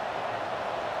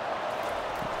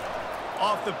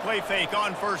 Off the play fake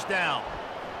on first down.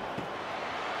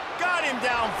 Got him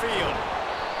downfield.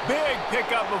 Big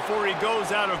pickup before he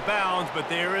goes out of bounds, but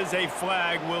there is a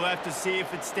flag. We'll have to see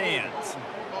if it stands.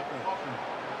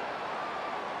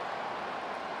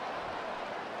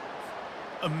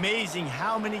 Amazing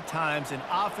how many times an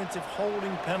offensive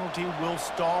holding penalty will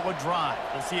stall a drive.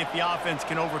 We'll see if the offense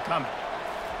can overcome it.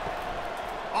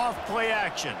 Off play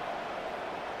action.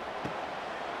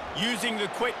 Using the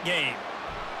quick game.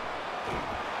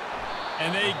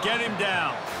 And they get him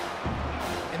down.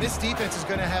 And this defense is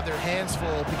going to have their hands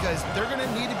full because they're going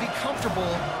to need to be comfortable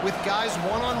with guys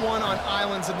one-on-one on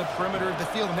islands in the perimeter of the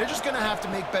field. And they're just going to have to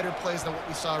make better plays than what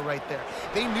we saw right there.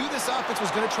 They knew this offense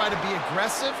was going to try to be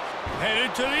aggressive.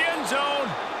 Headed to the end zone.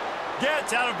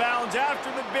 Gets out of bounds after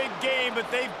the big game,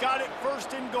 but they've got it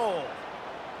first and goal.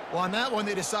 Well, on that one,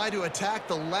 they decide to attack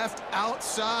the left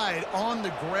outside on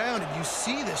the ground. And you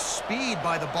see the speed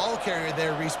by the ball carrier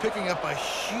there, Reese, picking up a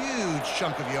huge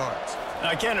chunk of yards.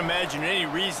 I can't imagine any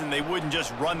reason they wouldn't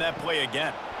just run that play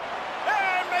again.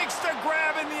 And makes the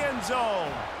grab in the end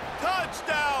zone.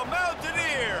 Touchdown,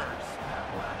 Mountaineers!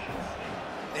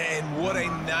 And what a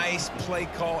nice play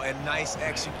call and nice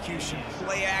execution.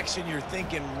 Play action, you're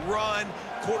thinking run.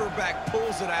 Quarterback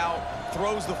pulls it out,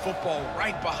 throws the football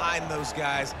right behind those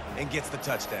guys, and gets the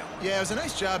touchdown. Yeah, it was a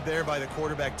nice job there by the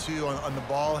quarterback, too, on the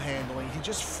ball handling. He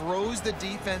just froze the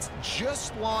defense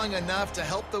just long enough to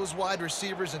help those wide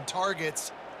receivers and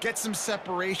targets get some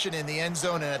separation in the end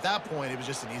zone, and at that point, it was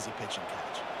just an easy pitch and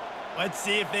catch. Let's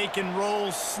see if they can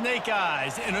roll snake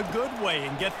eyes in a good way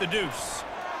and get the deuce.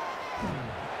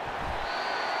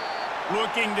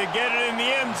 Looking to get it in the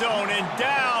end zone, and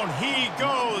down he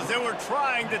goes. They were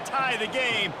trying to tie the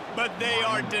game, but they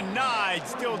are denied,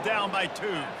 still down by 2.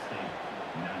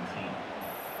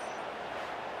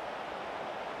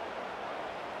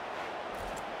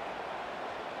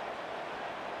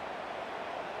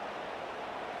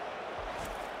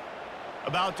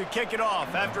 About to kick it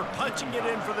off after punching it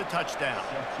in for the touchdown.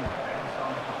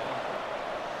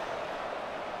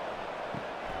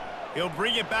 He'll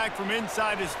bring it back from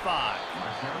inside his 5.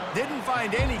 Didn't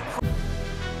find any...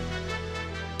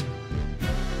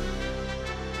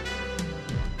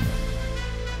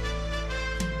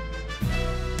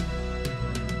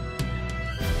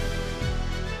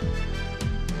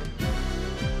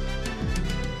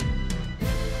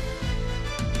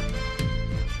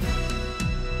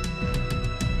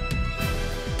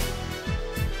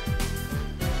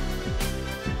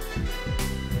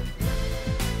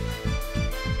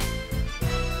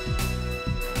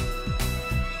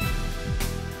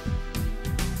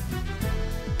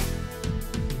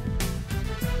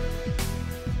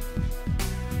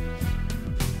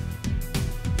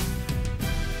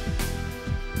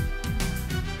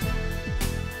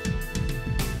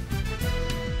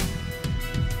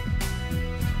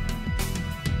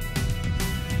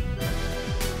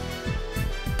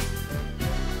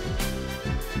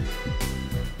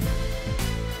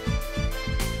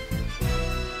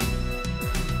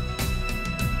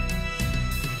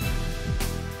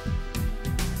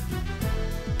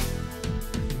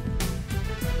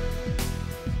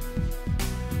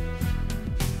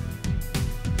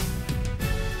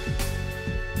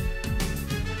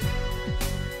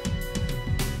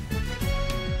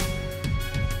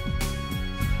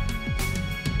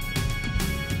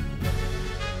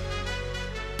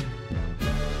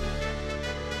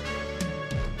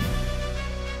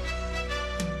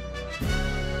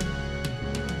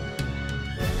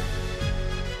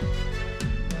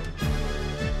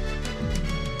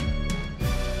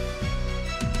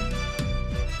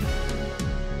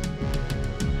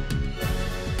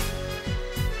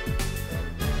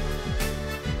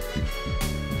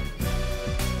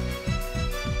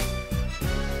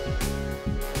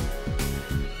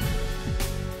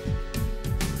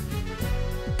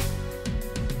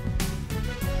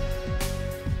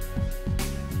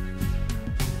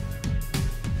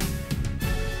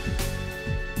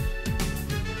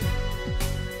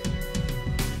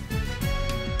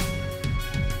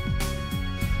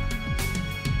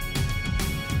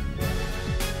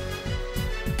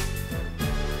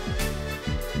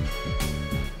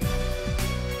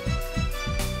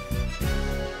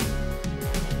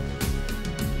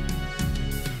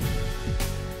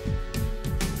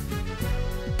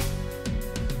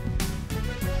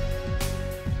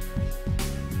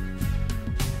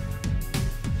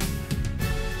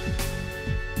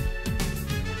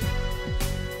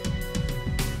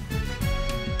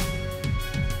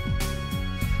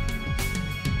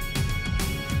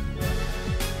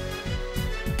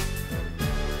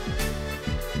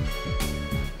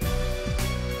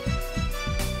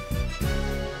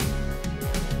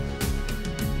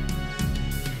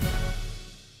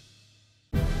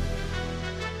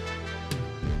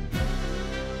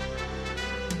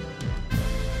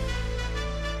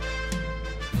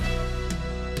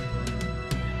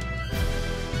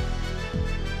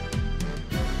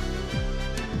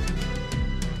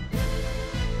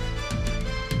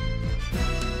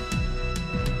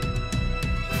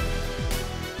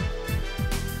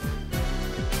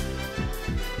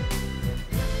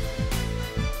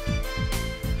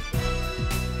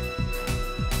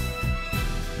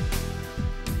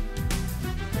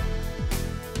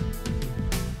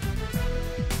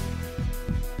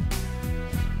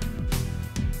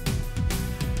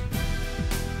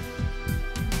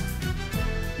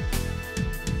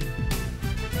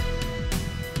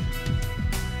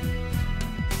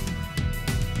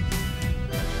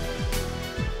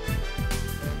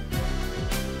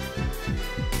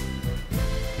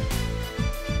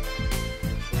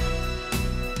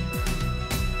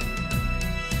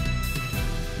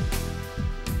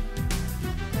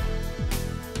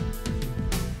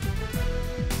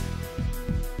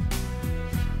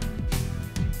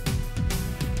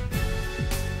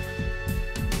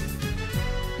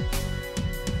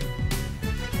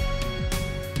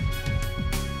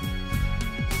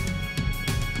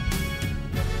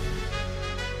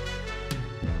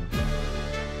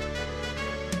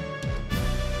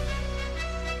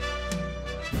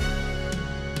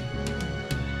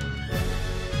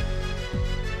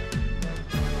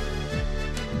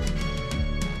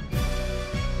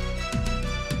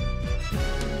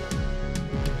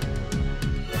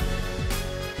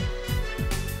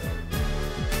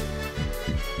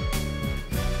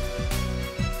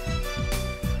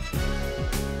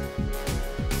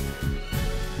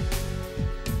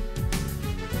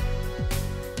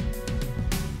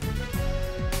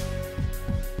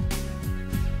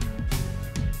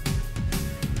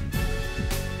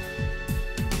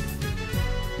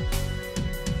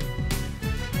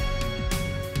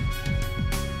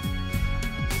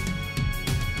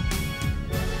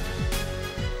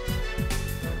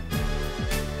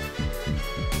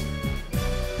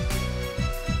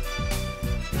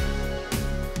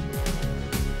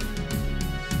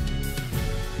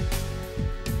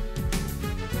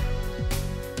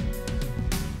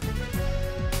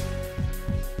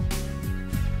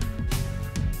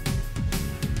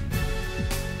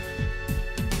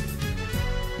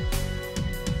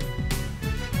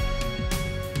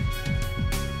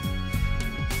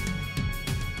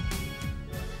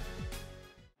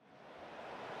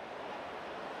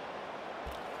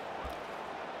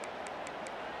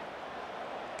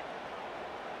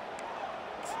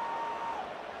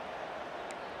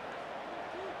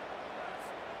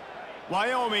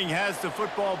 Wyoming has the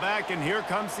football back, and here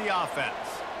comes the offense.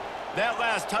 That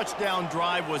last touchdown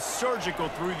drive was surgical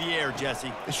through the air,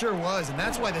 Jesse. It sure was, and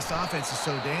that's why this offense is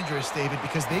so dangerous, David,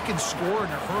 because they can score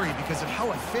in a hurry because of how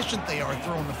efficient they are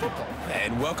throwing the football.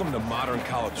 And welcome to modern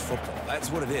college football. That's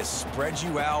what it is. Spread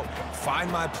you out, find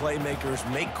my playmakers,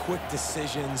 make quick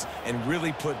decisions, and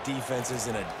really put defenses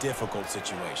in a difficult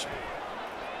situation.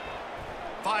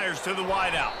 Fires to the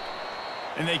wideout.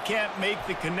 And they can't make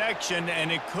the connection,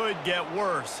 and it could get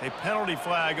worse. A penalty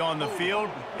flag on the field,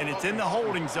 and it's in the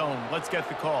holding zone. Let's get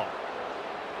the call.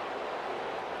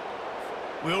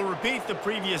 We'll repeat the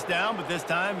previous down, but this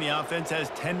time the offense has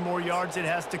 10 more yards it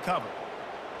has to cover.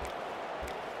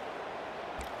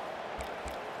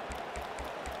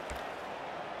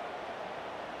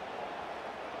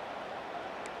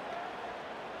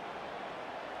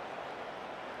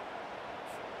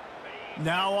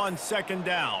 Now on second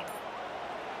down.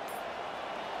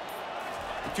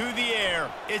 To the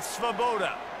air, it's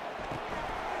Svoboda.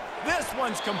 This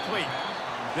one's complete.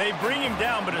 They bring him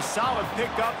down, but a solid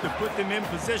pickup to put them in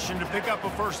position to pick up a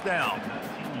first down.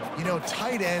 You know,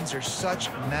 tight ends are such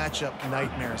matchup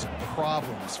nightmares and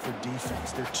problems for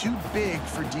defense. They're too big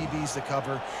for DBs to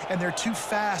cover, and they're too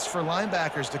fast for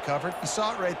linebackers to cover. You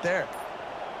saw it right there.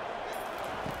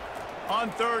 On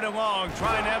third and long,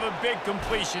 trying to have a big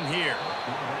completion here.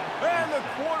 And the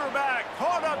quarterback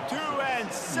caught up to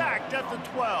and sacked at the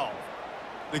 12.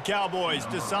 The Cowboys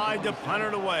decide to punt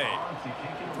it away.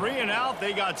 3 and out,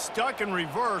 they got stuck in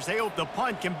reverse. They hope the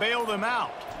punt can bail them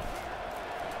out.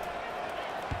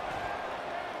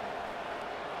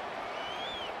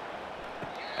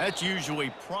 That's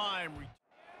usually prime.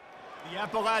 The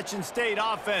Appalachian State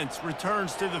offense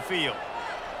returns to the field.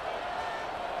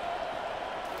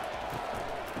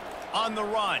 On the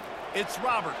run, it's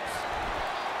Roberts.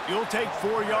 You'll take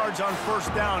 4 yards on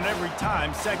first down every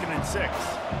time, 2nd and 6.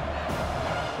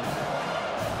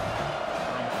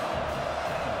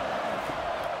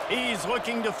 He's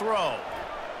looking to throw.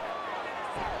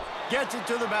 Gets it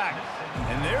to the back.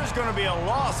 And there's going to be a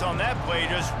loss on that play.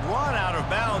 Just run out of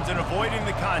bounds and avoiding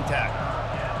the contact.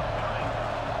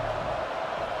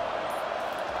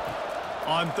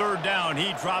 On third down,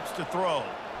 he drops to throw.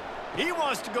 He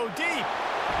wants to go deep.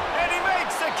 And he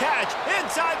makes the catch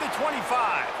inside the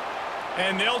 25.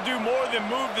 And they'll do more than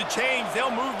move the chains. They'll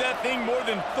move that thing more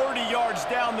than 30 yards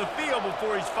down the field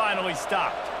before he's finally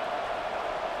stopped.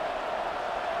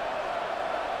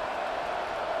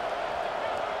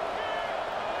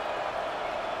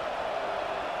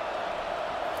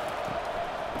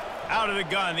 Out of the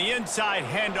gun, the inside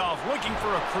handoff, looking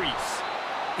for a crease.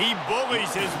 He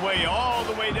bullies his way all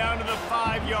the way down to the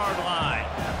 5-yard line.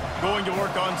 Going to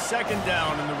work on second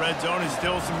down in the red zone, and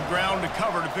still some ground to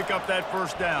cover to pick up that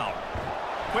first down.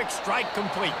 Quick strike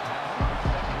complete.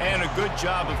 And a good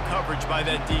job of coverage by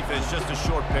that defense, just a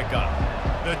short pickup.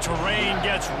 The terrain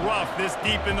gets rough this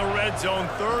deep in the red zone.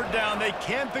 Third down, they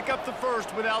can pick up the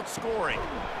first without scoring.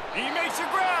 He makes a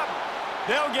grab.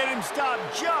 They'll get him stopped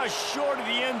just short of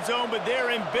the end zone, but they're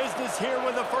in business here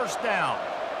with a first down.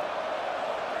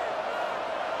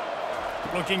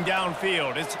 Looking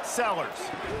downfield, it's Sellers.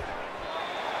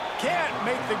 Can't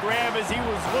make the grab as he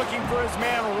was looking for his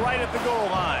man right at the goal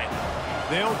line.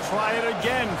 They'll try it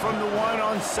again from the 1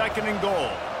 on 2nd and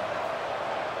goal.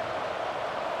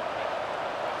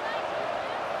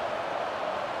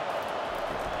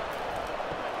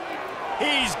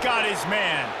 He's got his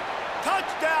man.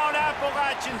 Touchdown,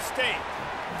 Appalachian State.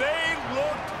 They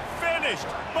looked finished,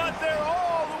 but they're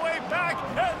all the way back,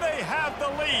 and they have the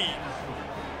lead.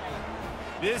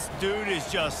 This dude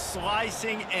is just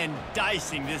slicing and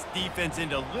dicing this defense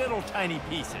into little tiny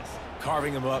pieces.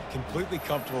 Carving him up, completely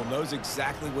comfortable, knows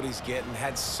exactly what he's getting,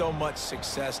 had so much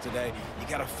success today. You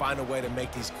got to find a way to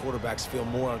make these quarterbacks feel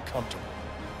more uncomfortable.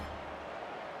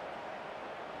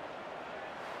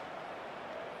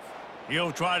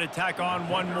 He'll try to tack on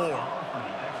one more.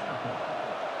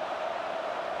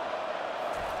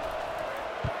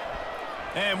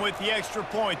 And with the extra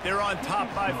point, they're on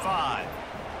top by 5.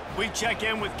 We check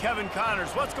in with Kevin Connors.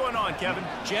 What's going on, Kevin?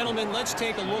 Gentlemen, let's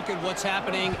take a look at what's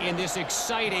happening in this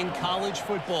exciting college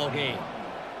football game.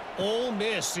 Ole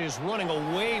Miss is running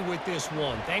away with this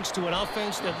one, thanks to an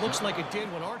offense that looks like it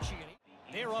did when Archie...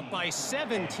 They're up by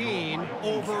 17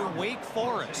 over Wake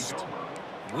Forest.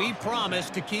 We promise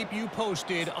to keep you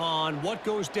posted on what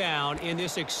goes down in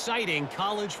this exciting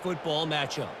college football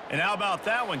matchup. And how about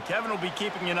that one? Kevin will be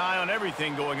keeping an eye on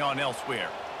everything going on elsewhere.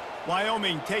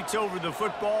 Wyoming takes over the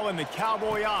football, and the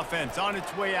Cowboy offense on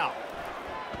its way out.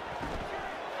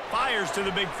 Fires to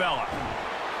the big fella.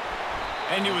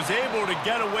 And he was able to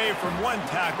get away from one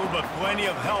tackle, but plenty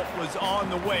of help was on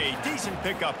the way. Decent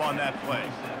pickup on that play.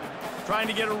 Trying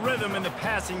to get a rhythm in the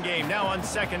passing game, now on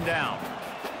second down.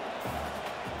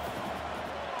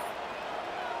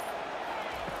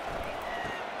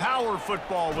 Power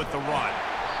football with the run.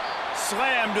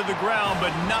 Slammed to the ground,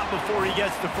 but not before he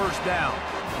gets the first down.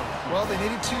 Well, they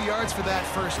needed 2 yards for that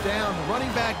first down. The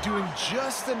running back doing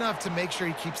just enough to make sure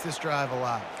he keeps this drive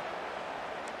alive.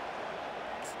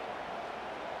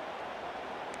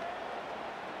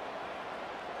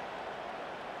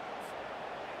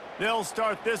 They'll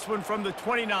start this one from the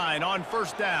 29 on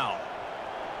first down.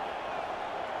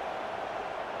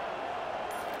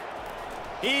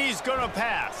 He's going to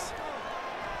pass.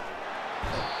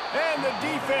 And the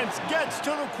defense gets to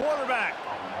the quarterback.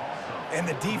 And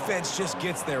the defense just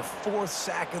gets their 4th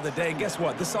sack of the day. And guess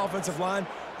what? This offensive line,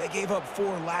 they gave up 4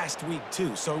 last week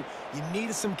too. So you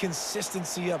need some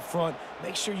consistency up front.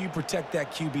 Make sure you protect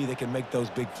that QB that can make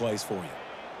those big plays for you.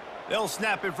 They'll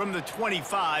snap it from the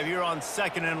 25 here on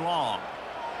second and long.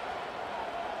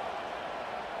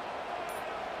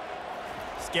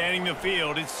 Scanning the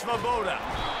field, it's Svoboda.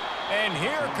 And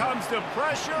here comes the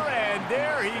pressure, and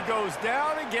there he goes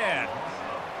down again.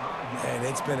 And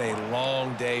it's been a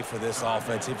long day for this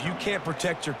offense. If you can't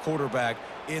protect your quarterback,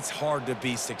 it's hard to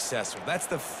be successful. That's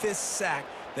the 5th sack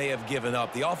they have given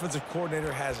up. The offensive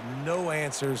coordinator has no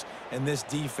answers, and this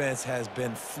defense has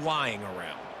been flying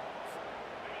around.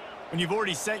 When you've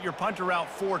already sent your punter out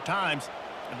 4 times,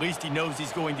 at least he knows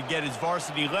he's going to get his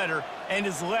varsity letter, and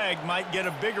his leg might get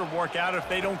a bigger workout if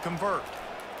they don't convert.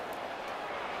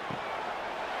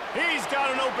 He's got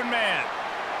an open man.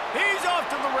 He's off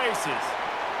to the races.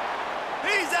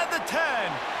 He's at the 10.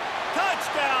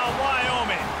 Touchdown,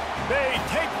 Wyoming. They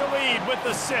take the lead with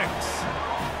the 6.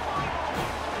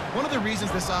 One of the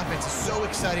reasons this offense is so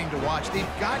exciting to watch, they've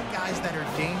got guys that are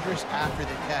dangerous after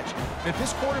the catch. If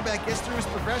this quarterback gets through his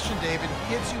progression, David,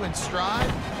 hits you in stride,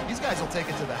 these guys will take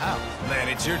it to the house. Man,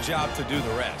 it's your job to do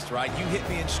the rest, right? You hit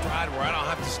me in stride where I don't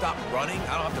have to stop running.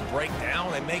 I don't have to break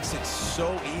down. It makes it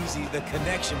so easy. The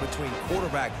connection between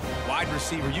quarterback, wide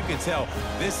receiver, you can tell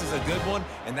this is a good one,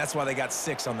 and that's why they got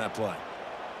 6 on that play.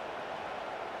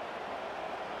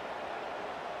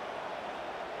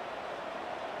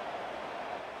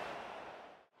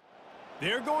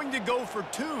 They're going to go for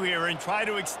 2 here and try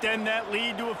to extend that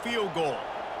lead to a field goal.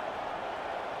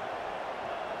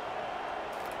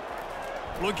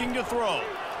 Looking to throw.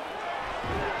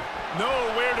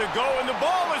 Nowhere to go, and the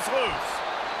ball is loose.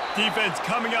 Defense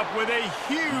coming up with a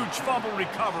huge fumble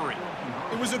recovery.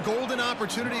 It was a golden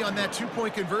opportunity on that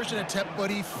 2-point conversion attempt, but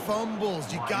he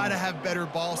fumbles. You got to have better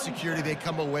ball security. They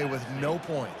come away with no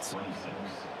points.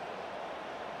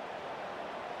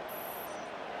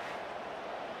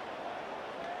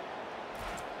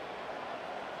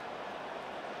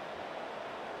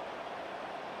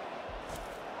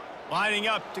 Lining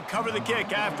up to cover the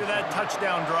kick after that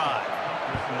touchdown drive.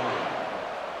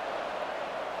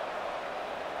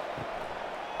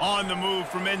 On the move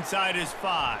from inside his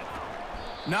 5.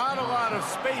 Not a lot of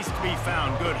space to be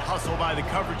found. Good hustle by the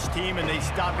coverage team, and they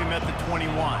stop him at the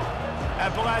 21.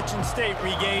 Appalachian State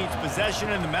regains possession,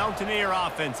 and the Mountaineer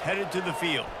offense headed to the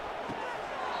field.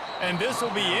 And this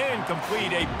will be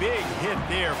incomplete. A big hit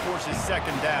there forces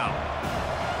second down.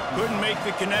 Couldn't make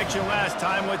the connection last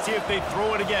time. Let's see if they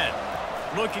throw it again.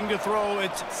 Looking to throw,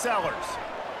 it's Sellers.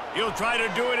 He'll try to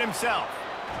do it himself.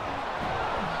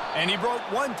 And he broke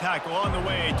 1 tackle on the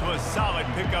way to a solid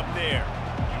pickup there.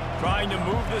 Trying to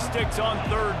move the sticks on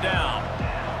third down.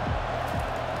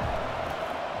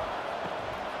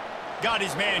 Got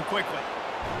his man quickly.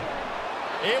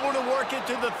 Able to work it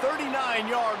to the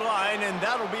 39-yard line, and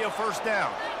that'll be a first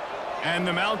down. And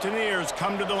the Mountaineers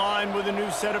come to the line with a new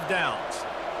set of downs.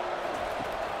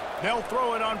 They'll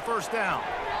throw it on first down.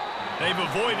 They've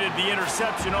avoided the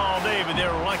interception all day, but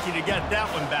they're lucky to get that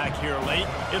one back here late.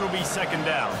 It'll be second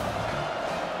down.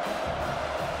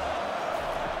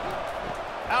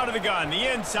 Out of the gun,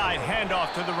 the inside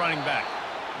handoff to the running back.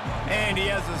 And he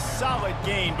has a solid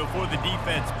gain before the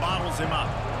defense bottles him up.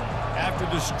 After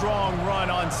the strong run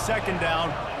on second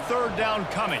down, third down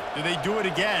coming. Do they do it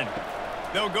again?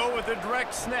 They'll go with a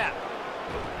direct snap.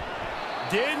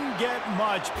 Didn't get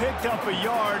much, picked up a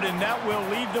yard, and that will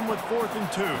leave them with 4th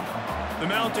and 2. The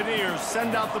Mountaineers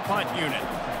send out the punt unit.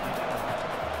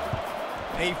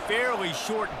 A fairly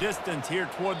short distance here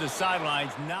toward the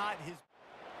sidelines, not his...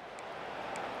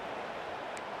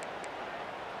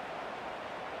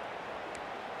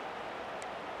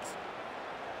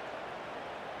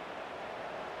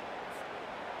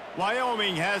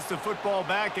 Wyoming has the football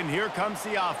back, and here comes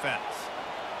the offense.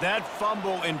 That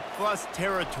fumble in plus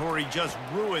territory just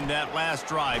ruined that last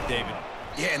drive, David.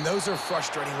 Yeah, and those are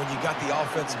frustrating when you got the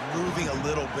offense moving a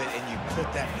little bit and you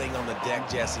put that thing on the deck,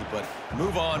 Jesse. But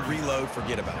move on, reload,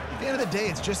 forget about it. At the end of the day,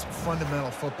 it's just fundamental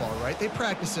football, right? They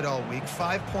practice it all week.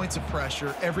 5 points of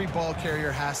pressure. Every ball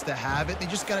carrier has to have it. They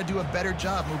just got to do a better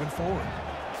job moving forward.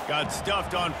 Got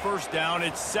stuffed on first down.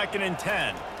 It's 2nd and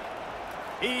 10.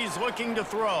 He's looking to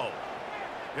throw.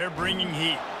 They're bringing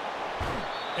heat.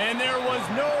 And there was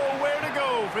nowhere to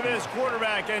go for this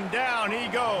quarterback, and down he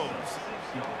goes.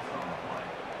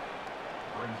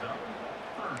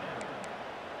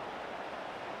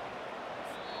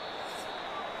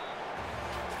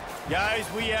 Guys,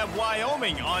 we have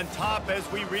Wyoming on top as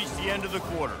we reach the end of the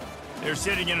quarter. They're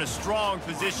sitting in a strong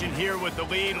position here with the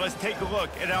lead. Let's take a look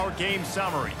at our game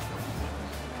summary.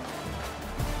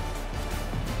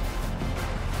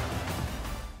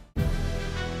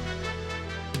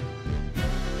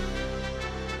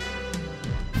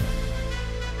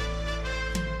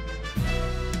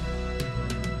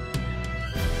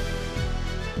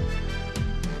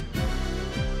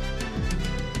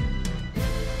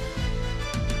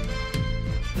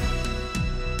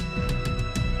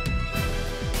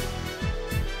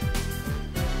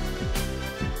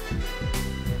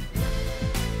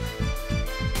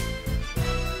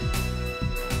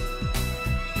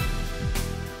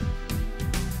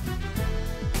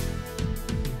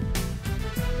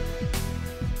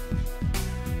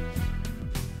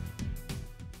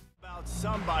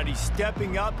 Somebody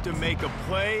stepping up to make a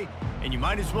play, and you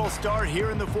might as well start here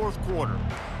in the 4th quarter.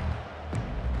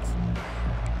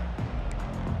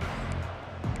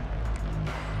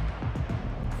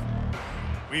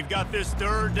 We've got this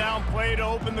 3rd down play to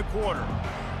open the quarter.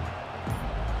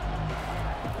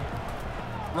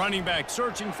 Running back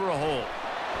searching for a hole.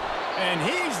 And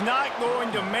he's not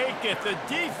going to make it. The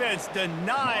defense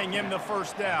denying him the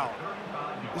 1st down.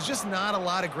 There's just not a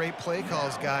lot of great play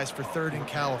calls, guys, for 3rd in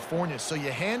California. So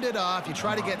you hand it off, you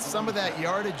try to get some of that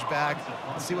yardage back,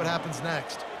 and see what happens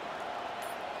next.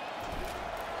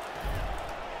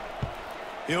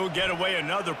 He'll get away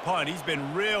another punt. He's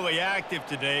been really active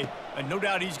today, and no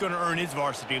doubt he's going to earn his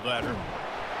varsity letter.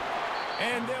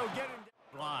 And they'll get him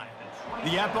down the line.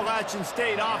 The Appalachian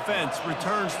State offense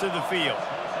returns to the field.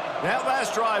 That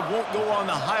last drive won't go on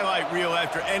the highlight reel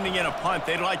after ending in a punt.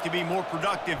 They'd like to be more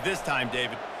productive this time,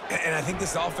 David. And I think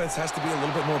this offense has to be a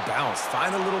little bit more balanced.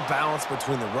 Find a little balance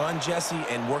between the run, Jesse,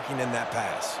 and working in that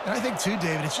pass. And I think, too,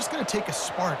 David, it's just going to take a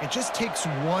spark. It just takes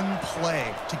one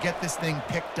play to get this thing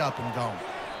picked up and going.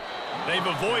 They've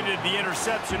avoided the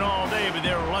interception all day, but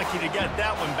they were lucky to get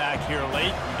that one back here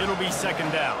late. It'll be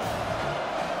 2nd down.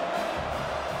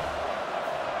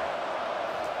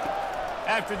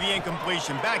 After the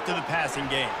incompletion, back to the passing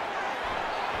game.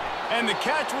 And the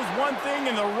catch was one thing,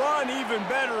 and the run even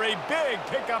better. A big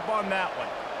pickup on that one.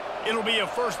 It'll be a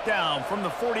 1st down from the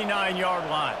 49-yard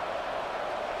line.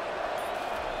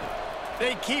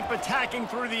 They keep attacking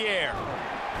through the air.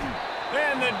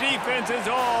 And the defense is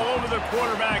all over the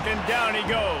quarterback, and down he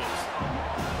goes.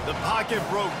 The pocket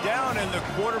broke down, and the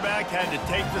quarterback had to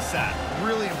take the sack.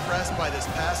 Really impressed by this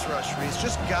pass rush, Reese.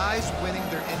 Just guys winning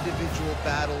their individual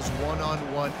battles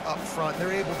one-on-one up front.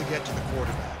 They're able to get to the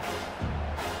quarterback.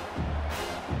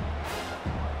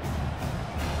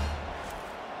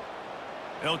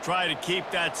 They'll try to keep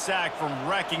that sack from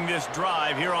wrecking this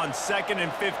drive here on 2nd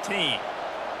and 15.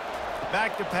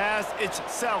 Back to pass, it's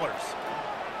Sellers.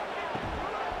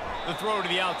 The throw to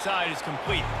the outside is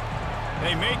complete.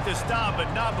 They make the stop,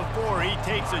 but not before he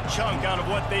takes a chunk out of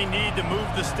what they need to move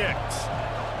the sticks.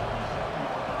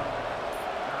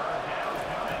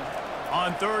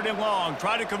 On 3rd and long,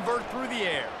 try to convert through the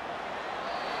air.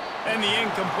 And the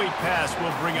incomplete pass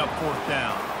will bring up 4th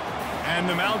down. And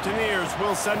the Mountaineers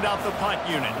will send out the punt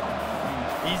unit.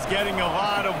 He's getting a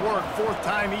lot of work. 4th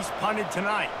time he's punted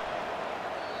tonight.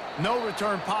 No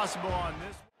return possible on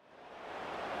this.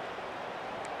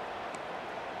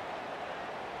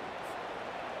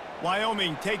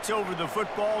 Wyoming takes over the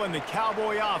football, and the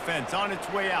Cowboy offense on its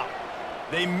way out.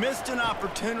 They missed an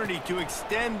opportunity to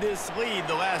extend this lead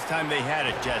the last time they had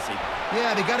it, Jesse.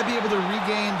 Yeah, they got to be able to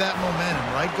regain that momentum,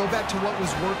 right? Go back to what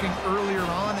was working earlier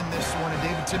on in this one. And,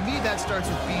 David, to me, that starts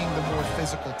with being the more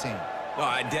physical team. Well,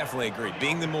 I definitely agree.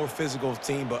 Being the more physical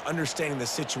team, but understanding the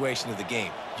situation of the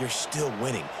game. You're still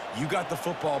winning. You got the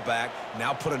football back.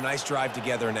 Now put a nice drive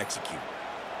together and execute.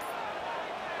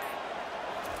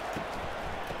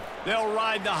 They'll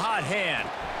ride the hot hand.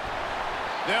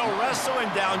 They'll wrestle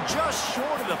him down just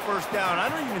short of the 1st down. I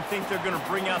don't even think they're going to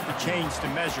bring out the chains to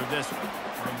measure this one.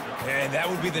 And that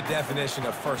would be the definition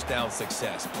of first down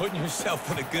success. Putting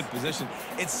yourself in a good position.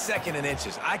 It's second and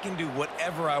inches. I can do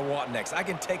whatever I want next. I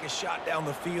can take a shot down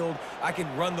the field. I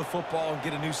can run the football and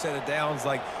get a new set of downs.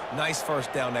 Like, nice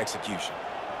first down execution.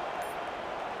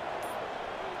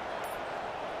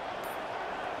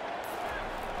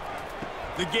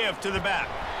 The give to the back.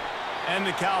 And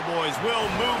the Cowboys will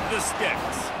move the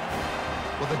sticks.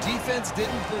 Well, the defense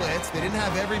didn't blitz. They didn't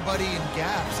have everybody in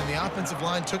gaps, and the offensive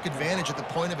line took advantage at the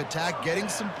point of attack, getting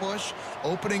some push,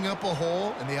 opening up a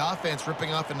hole, and the offense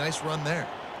ripping off a nice run there.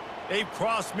 They've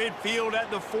crossed midfield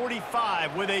at the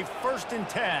 45 with a 1st and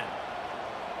 10.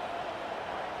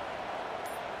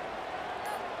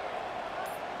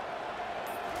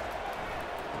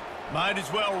 Might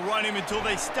as well run him until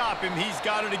they stop him. He's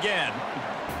got it again.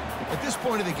 At this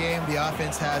point of the game, the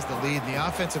offense has the lead, and the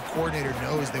offensive coordinator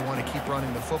knows they want to keep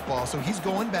running the football. So he's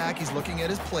going back, he's looking at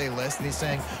his playlist, and he's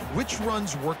saying, which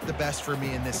runs work the best for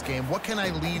me in this game? What can I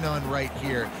lean on right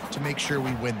here to make sure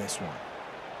we win this one?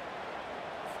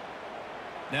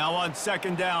 Now on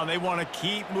 2nd down, they want to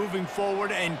keep moving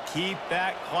forward and keep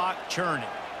that clock churning.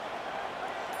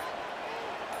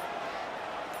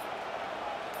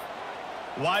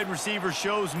 Wide receiver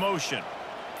shows motion.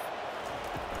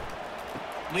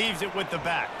 Leaves it with the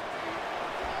back.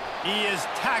 He is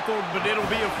tackled, but it'll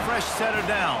be a fresh set of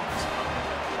downs.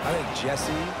 I think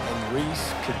Jesse and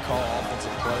Reese could call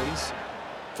offensive plays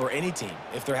for any team.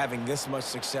 If they're having this much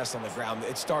success on the ground,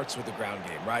 it starts with the ground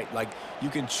game, right? Like, you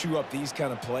can chew up these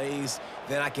kind of plays,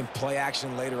 then I can play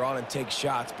action later on and take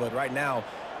shots. But right now,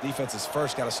 defense has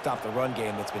first got to stop the run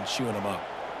game that's been chewing them up.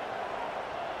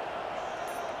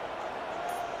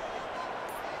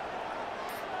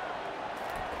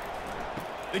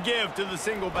 The give to the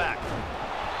single back.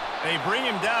 They bring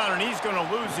him down, and he's going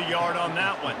to lose a yard on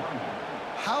that one.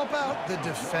 How about the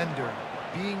defender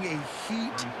being a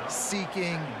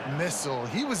heat-seeking missile?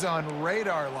 He was on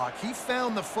radar lock. He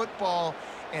found the football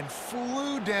and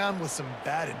flew down with some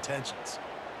bad intentions.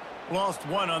 Lost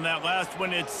one on that last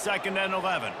one. It's 2nd and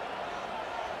 11.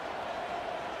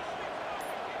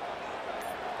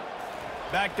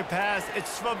 Back to pass.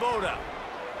 It's Svoboda.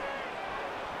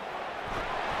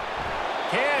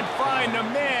 Can't find the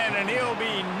man, and he'll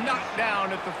be knocked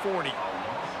down at the 40.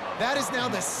 That is now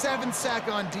the 7th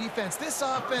sack on defense. This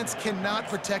offense cannot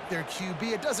protect their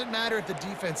QB. It doesn't matter if the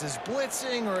defense is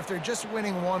blitzing or if they're just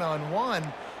winning one-on-one.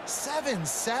 7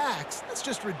 sacks, that's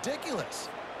just ridiculous.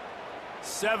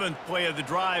 7th play of the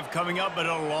drive coming up, but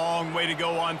a long way to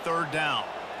go on 3rd down.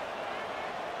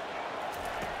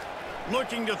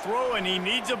 Looking to throw, and he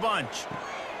needs a bunch.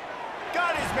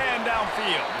 Got his man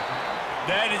downfield.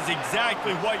 That is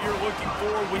exactly what you're looking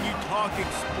for when you talk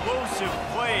explosive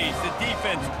plays. The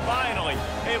defense finally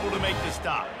able to make the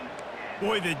stop.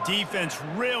 Boy, the defense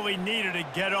really needed to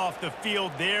get off the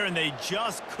field there, and they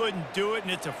just couldn't do it,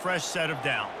 and it's a fresh set of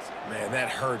downs. Man, that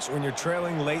hurts. When you're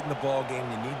trailing late in the ball game,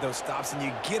 you need those stops, and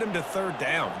you get them to 3rd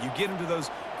down. You get them to those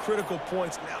critical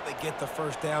points. Now they get the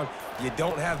 1st down. You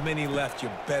don't have many left. You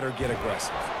better get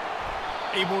aggressive.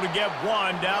 Able to get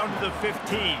one down to the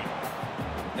 15.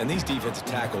 And these defensive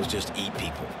tackles just eat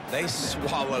people. They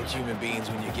swallow human beings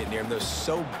when you get near them. They're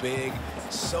so big,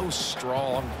 so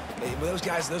strong. When those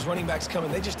guys, those running backs come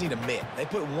in, they just need a mid. They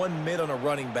put one mid on a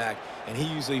running back, and he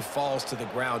usually falls to the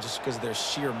ground just because of their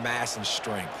sheer mass and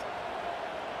strength.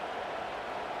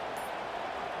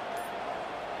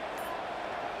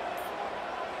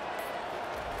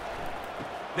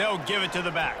 They'll give it to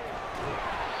the back.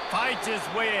 Fights his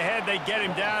way ahead. They get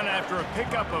him down after a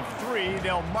pickup of 3.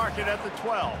 They'll mark it at the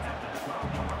 12.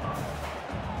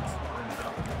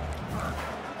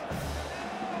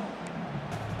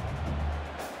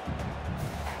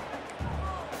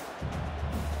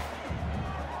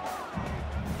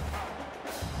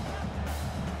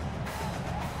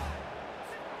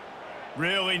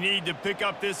 Really need to pick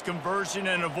up this conversion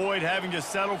and avoid having to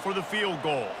settle for the field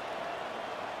goal.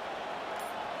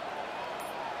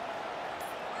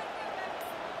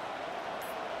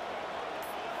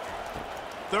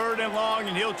 Third and long,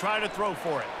 and he'll try to throw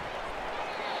for it.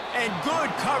 And good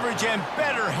coverage and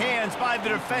better hands by the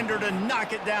defender to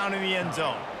knock it down in the end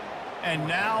zone. And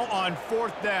now on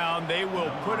 4th down, they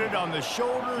will put it on the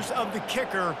shoulders of the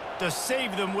kicker to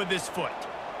save them with his foot.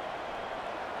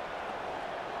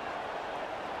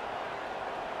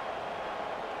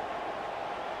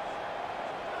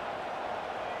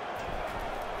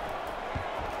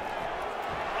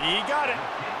 He got it.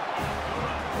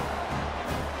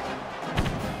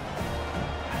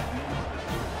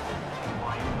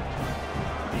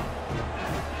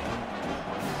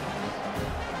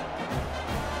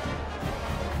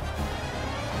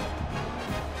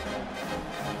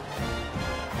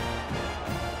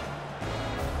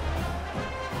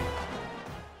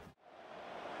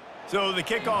 So the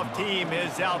kickoff team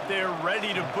is out there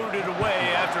ready to boot it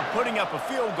away after putting up a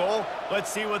field goal. Let's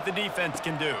see what the defense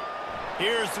can do.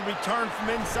 Here's the return from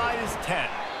inside his 10.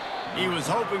 He was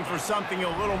hoping for something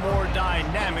a little more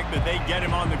dynamic, but they get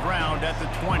him on the ground at the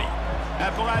 20.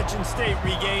 Appalachian State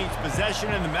regains possession,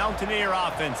 and the Mountaineer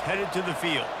offense headed to the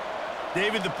field.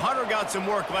 David, the punter got some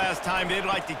work last time. They'd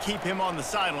like to keep him on the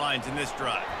sidelines in this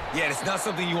drive. Yeah, it's not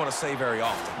something you want to say very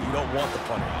often. You don't want the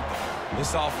punter out there.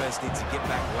 This offense needs to get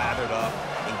back lathered up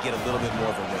and get a little bit more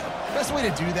of a rhythm. Best way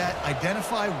to do that,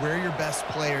 identify where your best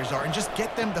players are and just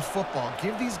get them the football.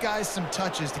 Give these guys some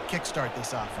touches to kickstart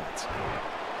this offense.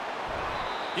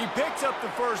 He picks up the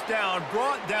first down,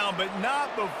 brought down, but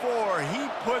not before he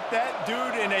put that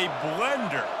dude in a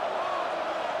blender.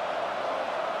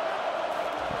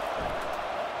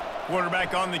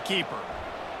 Quarterback on the keeper.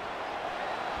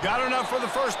 Got enough for the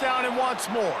first down and wants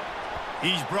more.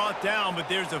 He's brought down, but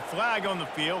there's a flag on the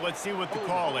field. Let's see what the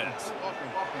call is.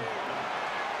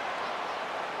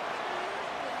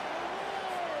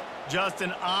 Just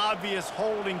an obvious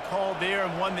holding call there,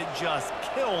 and one that just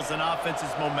kills an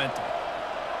offense's momentum.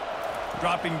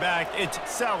 Dropping back, it's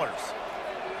Sellers.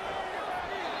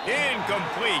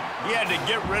 Incomplete. He had to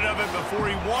get rid of it before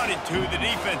he wanted to. The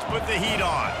defense put the heat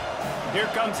on. Here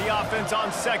comes the offense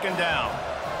on second down.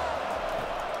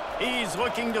 He's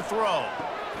looking to throw.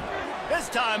 This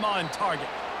time on target.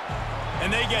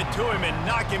 And they get to him and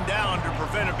knock him down to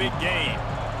prevent a big gain.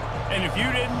 And if you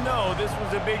didn't know this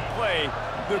was a big play,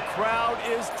 the crowd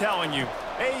is telling you.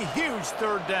 A huge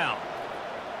third down.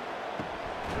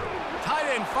 Tight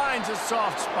end finds a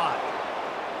soft spot.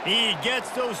 He gets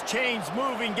those chains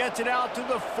moving, gets it out to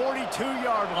the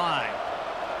 42-yard line.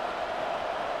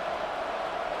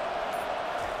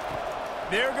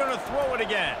 They're going to throw it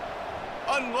again.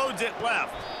 Unloads it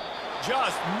left.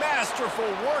 Just masterful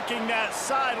working that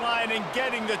sideline and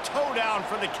getting the toe down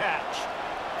for the catch.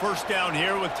 First down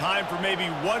here with time for maybe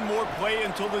one more play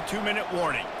until the 2-minute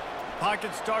warning.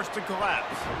 Pocket starts to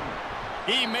collapse.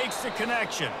 He makes the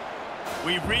connection.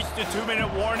 We've reached the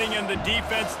 2-minute warning, and the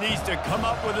defense needs to come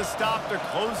up with a stop to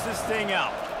close this thing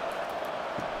out.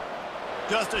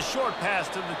 Just a short pass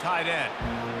to the tight end.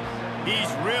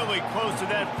 He's really close to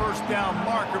that first down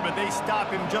marker, but they stop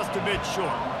him just a bit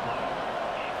short.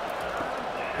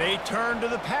 They turn to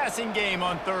the passing game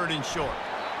on third and short.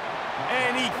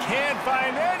 And he can't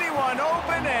find anyone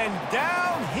open, and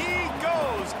down he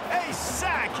goes. A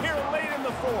sack here late in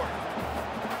the fourth.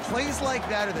 Plays like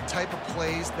that are the type of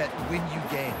plays that win you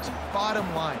games.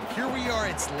 Bottom line, here we are,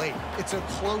 it's late. It's a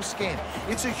close game.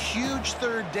 It's a huge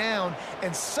third down,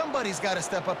 and somebody's got to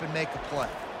step up and make a play.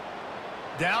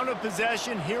 Down a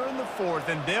possession here in the fourth,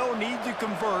 and they'll need to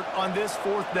convert on this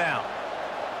fourth down.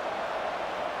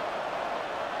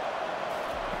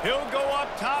 He'll go up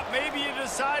top, maybe a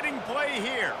deciding play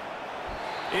here.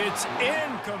 It's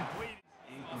incomplete.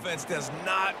 Offense does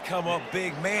not come up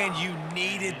big. Man, you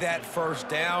needed that first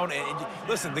down. And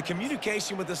listen, the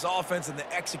communication with this offense and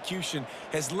the execution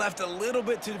has left a little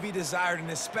bit to be desired, and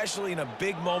especially in a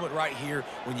big moment right here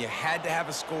when you had to have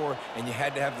a score and you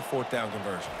had to have the fourth down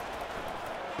conversion.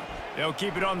 They'll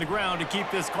keep it on the ground to keep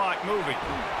this clock moving.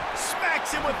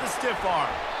 Smacks him with the stiff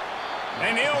arm.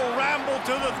 And he'll ramble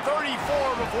to the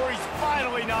 34 before he's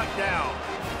finally knocked down.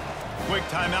 Quick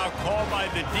timeout called by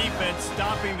the defense,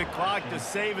 stopping the clock to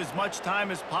save as much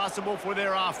time as possible for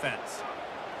their offense.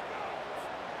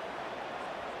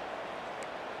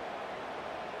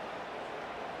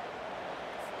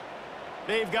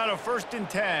 They've got a 1st and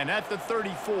 10 at the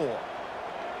 34.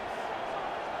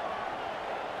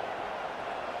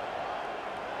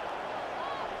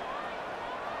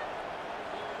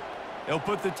 They'll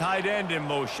put the tight end in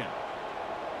motion.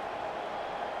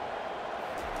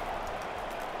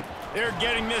 They're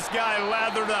getting this guy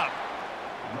lathered up.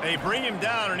 They bring him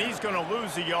down, and he's going to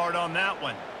lose a yard on that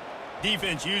one.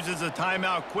 Defense uses a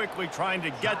timeout quickly, trying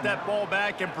to get that ball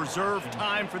back and preserve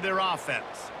time for their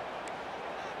offense.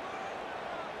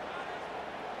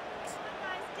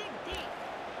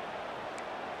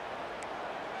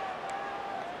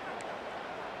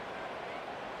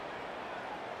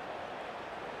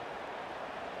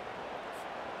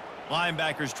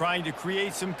 Linebackers trying to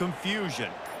create some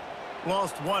confusion.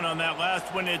 Lost one on that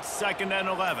last one. It's 2nd and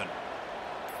 11.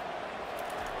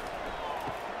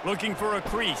 Looking for a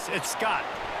crease. It's Scott.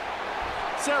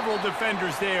 Several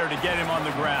defenders there to get him on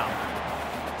the ground.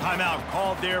 Timeout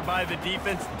called there by the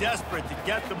defense, desperate to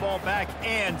get the ball back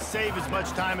and save as much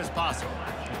time as possible.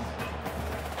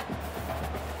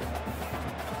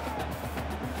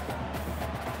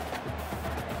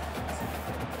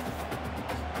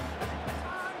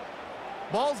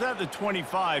 Ball's at the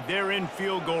 25. They're in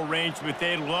field goal range, but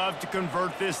they'd love to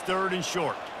convert this 3rd and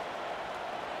short.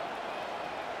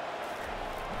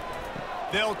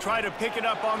 They'll try to pick it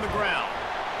up on the ground.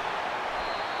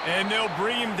 And they'll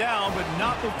bring him down, but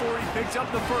not before he picks up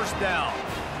the first down.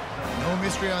 No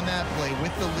mystery on that play.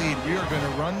 With the lead, we are going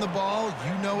to run the ball.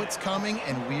 You know it's coming,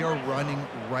 and we are running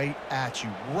right at you,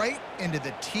 right into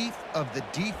the teeth of the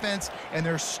defense, and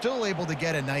they're still able to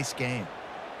get a nice gain.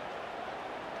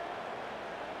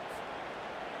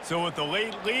 So with the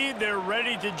late lead, they're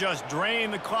ready to just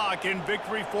drain the clock in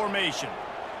victory formation.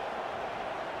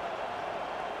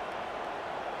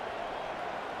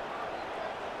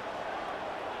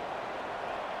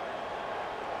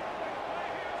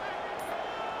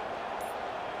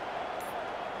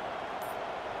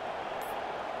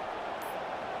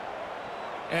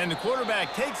 And the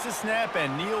quarterback takes the snap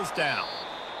and kneels down.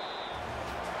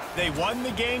 They won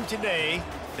the game today.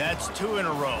 That's 2 in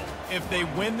a row. If they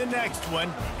win the next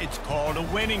one, it's called a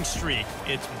winning streak.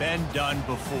 It's been done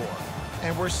before.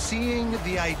 And we're seeing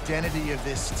the identity of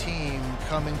this team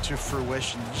coming to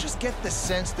fruition. You just get the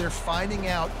sense they're finding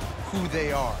out who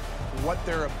they are, what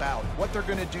they're about, what they're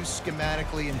going to do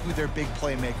schematically, and who their big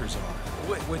playmakers are.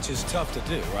 Which is tough to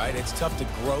do, right? It's tough to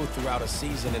grow throughout a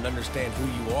season and understand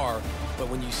who you are. But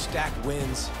when you stack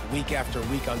wins week after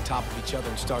week on top of each other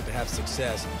and start to have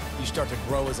success, you start to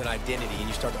grow as an identity and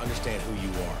you start to understand who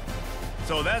you are.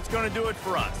 So that's going to do it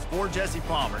for us. For Jesse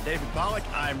Palmer, David Pollack,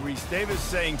 I'm Reese Davis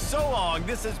saying so long.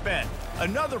 This has been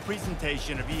another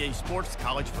presentation of EA Sports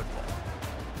College Football.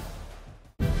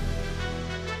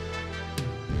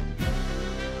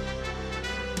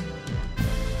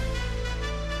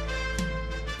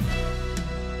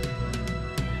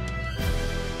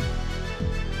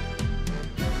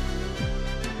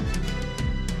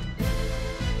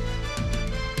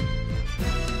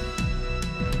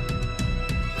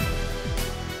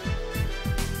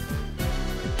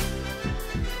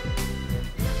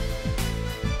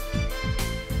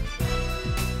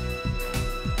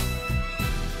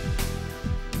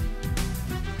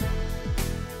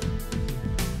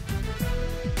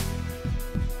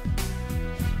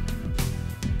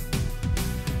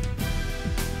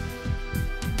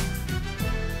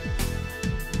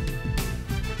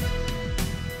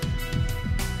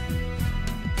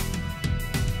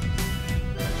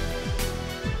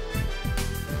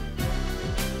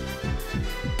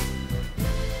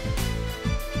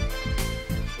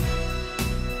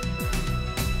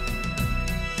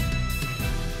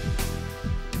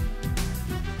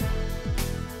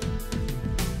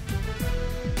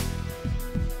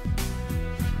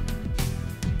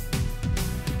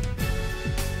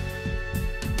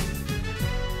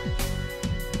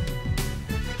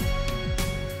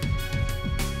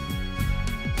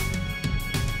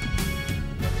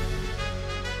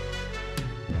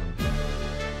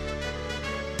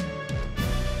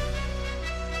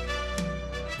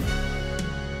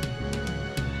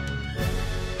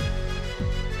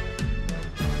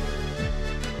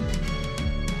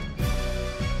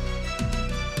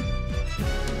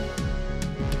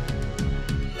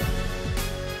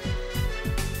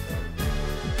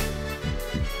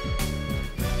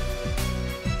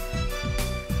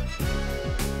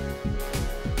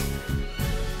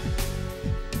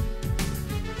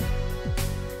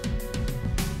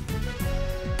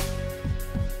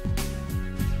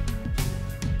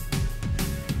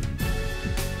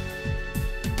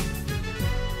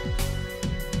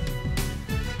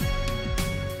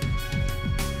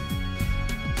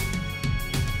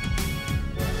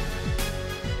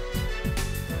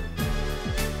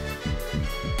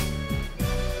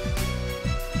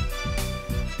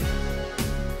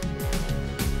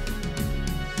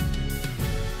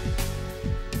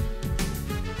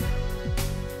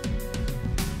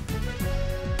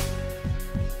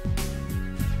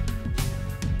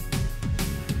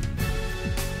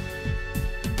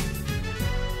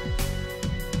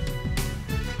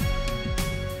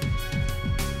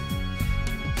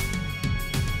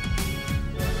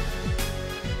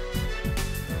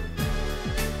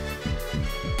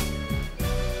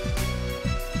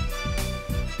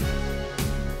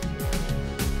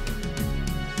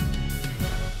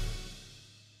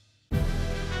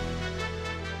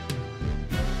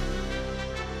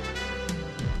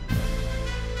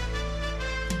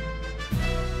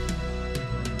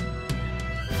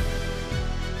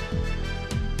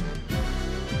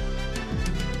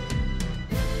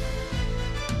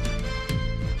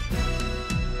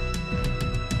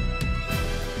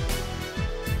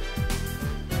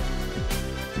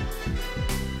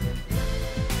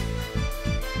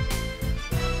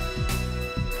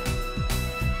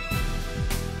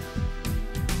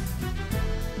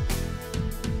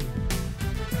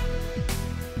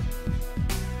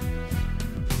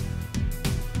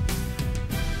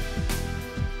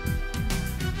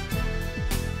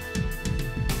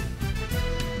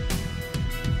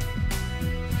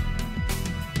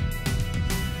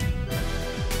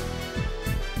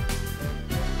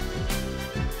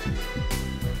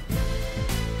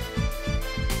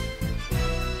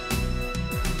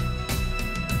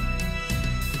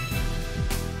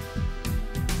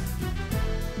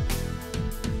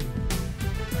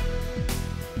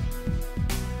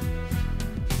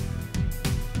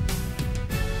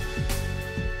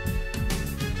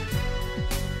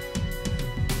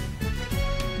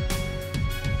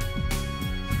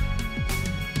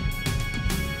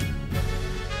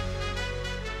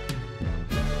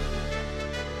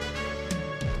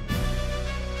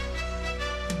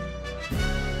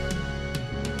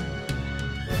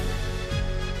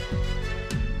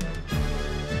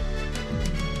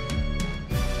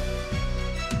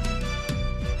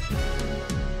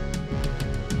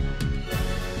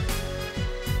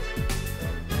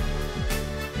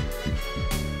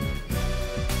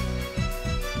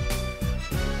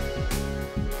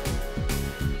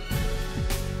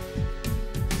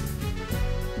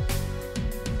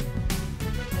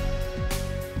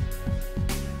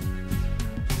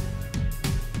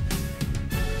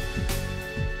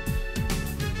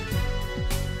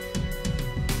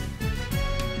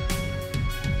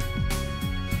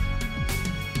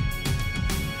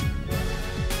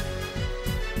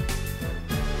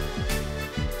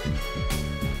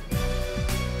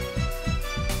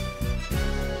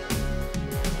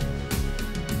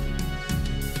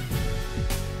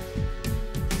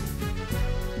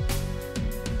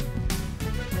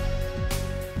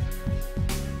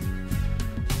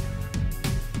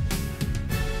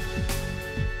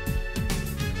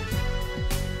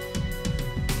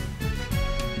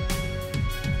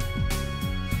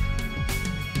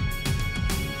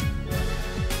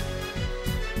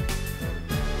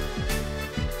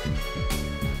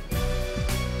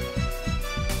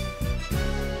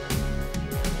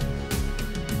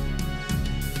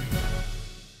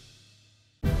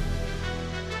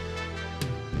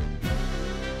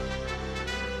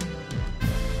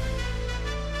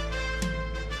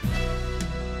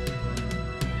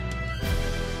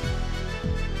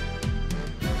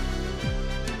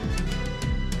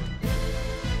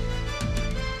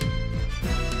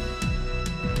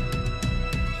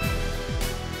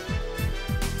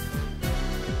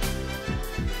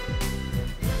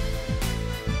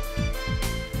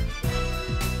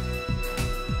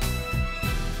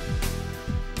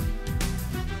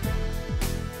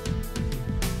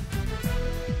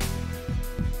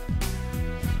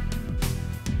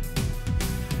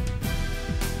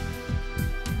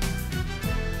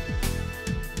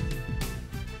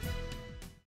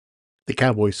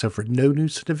 Cowboys suffered no new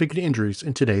significant injuries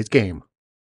in today's game.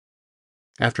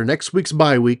 After next week's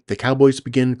bye week, the Cowboys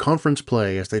begin conference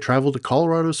play as they travel to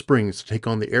Colorado Springs to take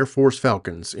on the Air Force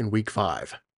Falcons in Week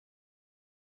 5.